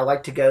like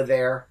to go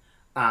there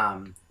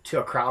to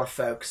a crowd of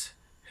folks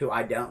who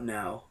I don't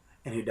know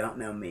and who don't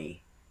know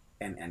me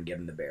and give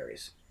them the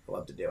berries. I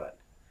love to do it.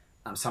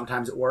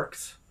 Sometimes it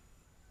works.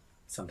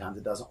 Sometimes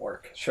it doesn't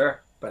work.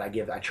 Sure. But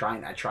I try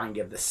and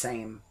give the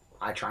same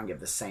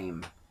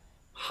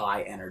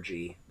high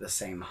energy, the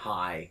same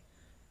high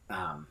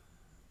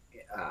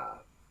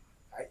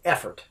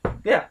effort.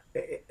 Yeah.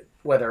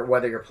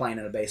 Whether you're playing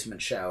in a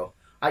basement show.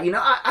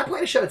 I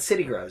played a show at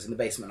City Grows in the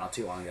basement not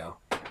too long ago.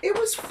 It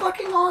was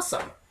fucking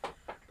awesome. I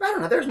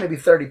don't know, there's maybe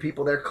 30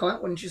 people there,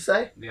 Clint, wouldn't you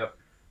say? Yep.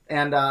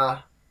 And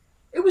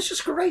it was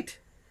just great.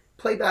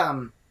 Played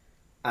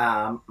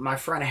my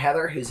friend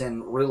Heather, who's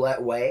in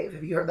Roulette Wave.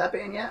 Have you heard that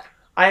band yet?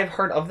 I have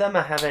heard of them.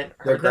 I haven't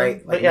heard They're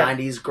great. them.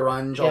 90s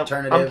grunge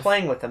alternative. I'm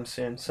playing with them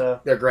soon, so.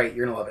 They're great.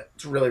 You're going to love it.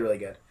 It's really, really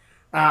good.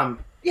 I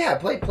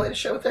played a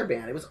show with their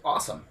band. It was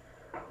awesome.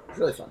 It was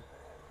really fun.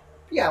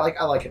 Yeah,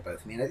 I like it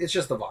both, man. It's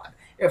just the vibe.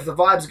 If the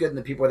vibe's good and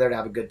the people are there to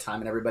have a good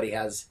time and everybody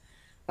has,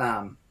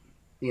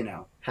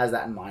 has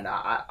that in mind,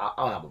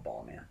 I'll have a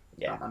ball, man.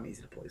 Yeah. I'm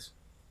easy to please.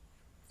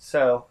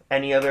 So,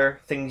 any other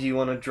things you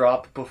want to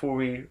drop before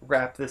we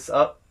wrap this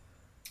up?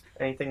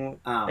 Anything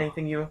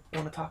you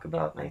want to talk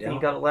about? Anything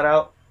you got to let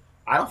out?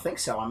 I don't think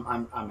so.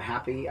 I'm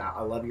happy.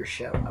 I love your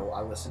show.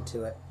 I listen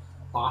to it.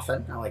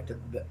 often. I like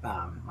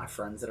my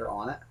friends that are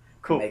on it.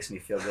 Cool. It makes me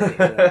feel good to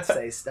hear them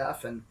say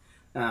stuff, and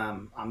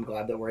I'm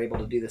glad that we're able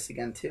to do this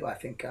again too. I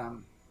think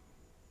you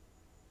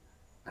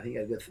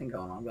got a good thing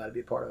going on. I'm glad to be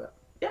a part of it.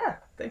 Yeah,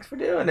 thanks for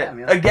doing it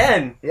man.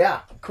 again.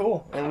 Yeah,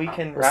 cool. And we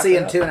can. We'll see you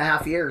in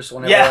 2.5 years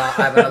whenever I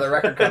have another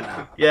record coming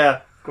out.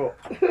 Yeah, cool.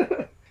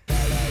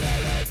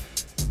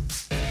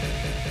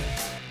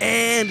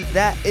 And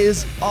that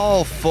is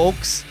all,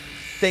 folks.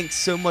 Thanks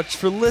so much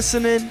for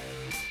listening.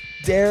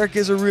 Derek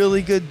is a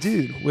really good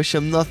dude. Wish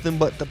him nothing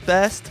but the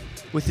best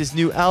with his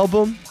new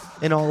album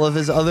and all of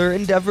his other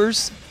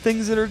endeavors,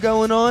 things that are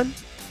going on.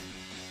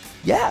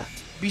 Yeah,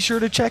 be sure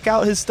to check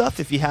out his stuff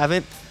if you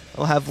haven't.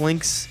 I'll have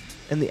links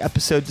in the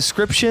episode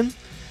description.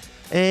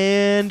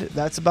 And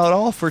that's about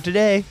all for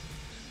today.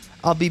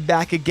 I'll be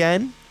back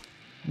again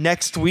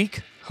next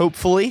week,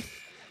 hopefully.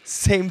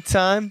 Same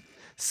time,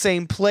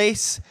 same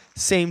place,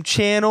 same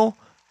channel.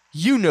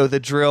 You know the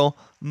drill.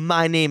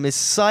 My name is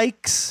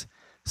Sykes.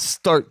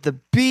 Start the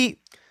Beat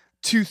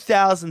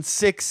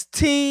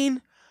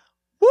 2016.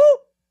 Woo!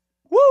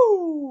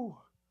 Woo!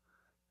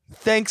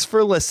 Thanks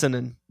for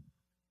listening.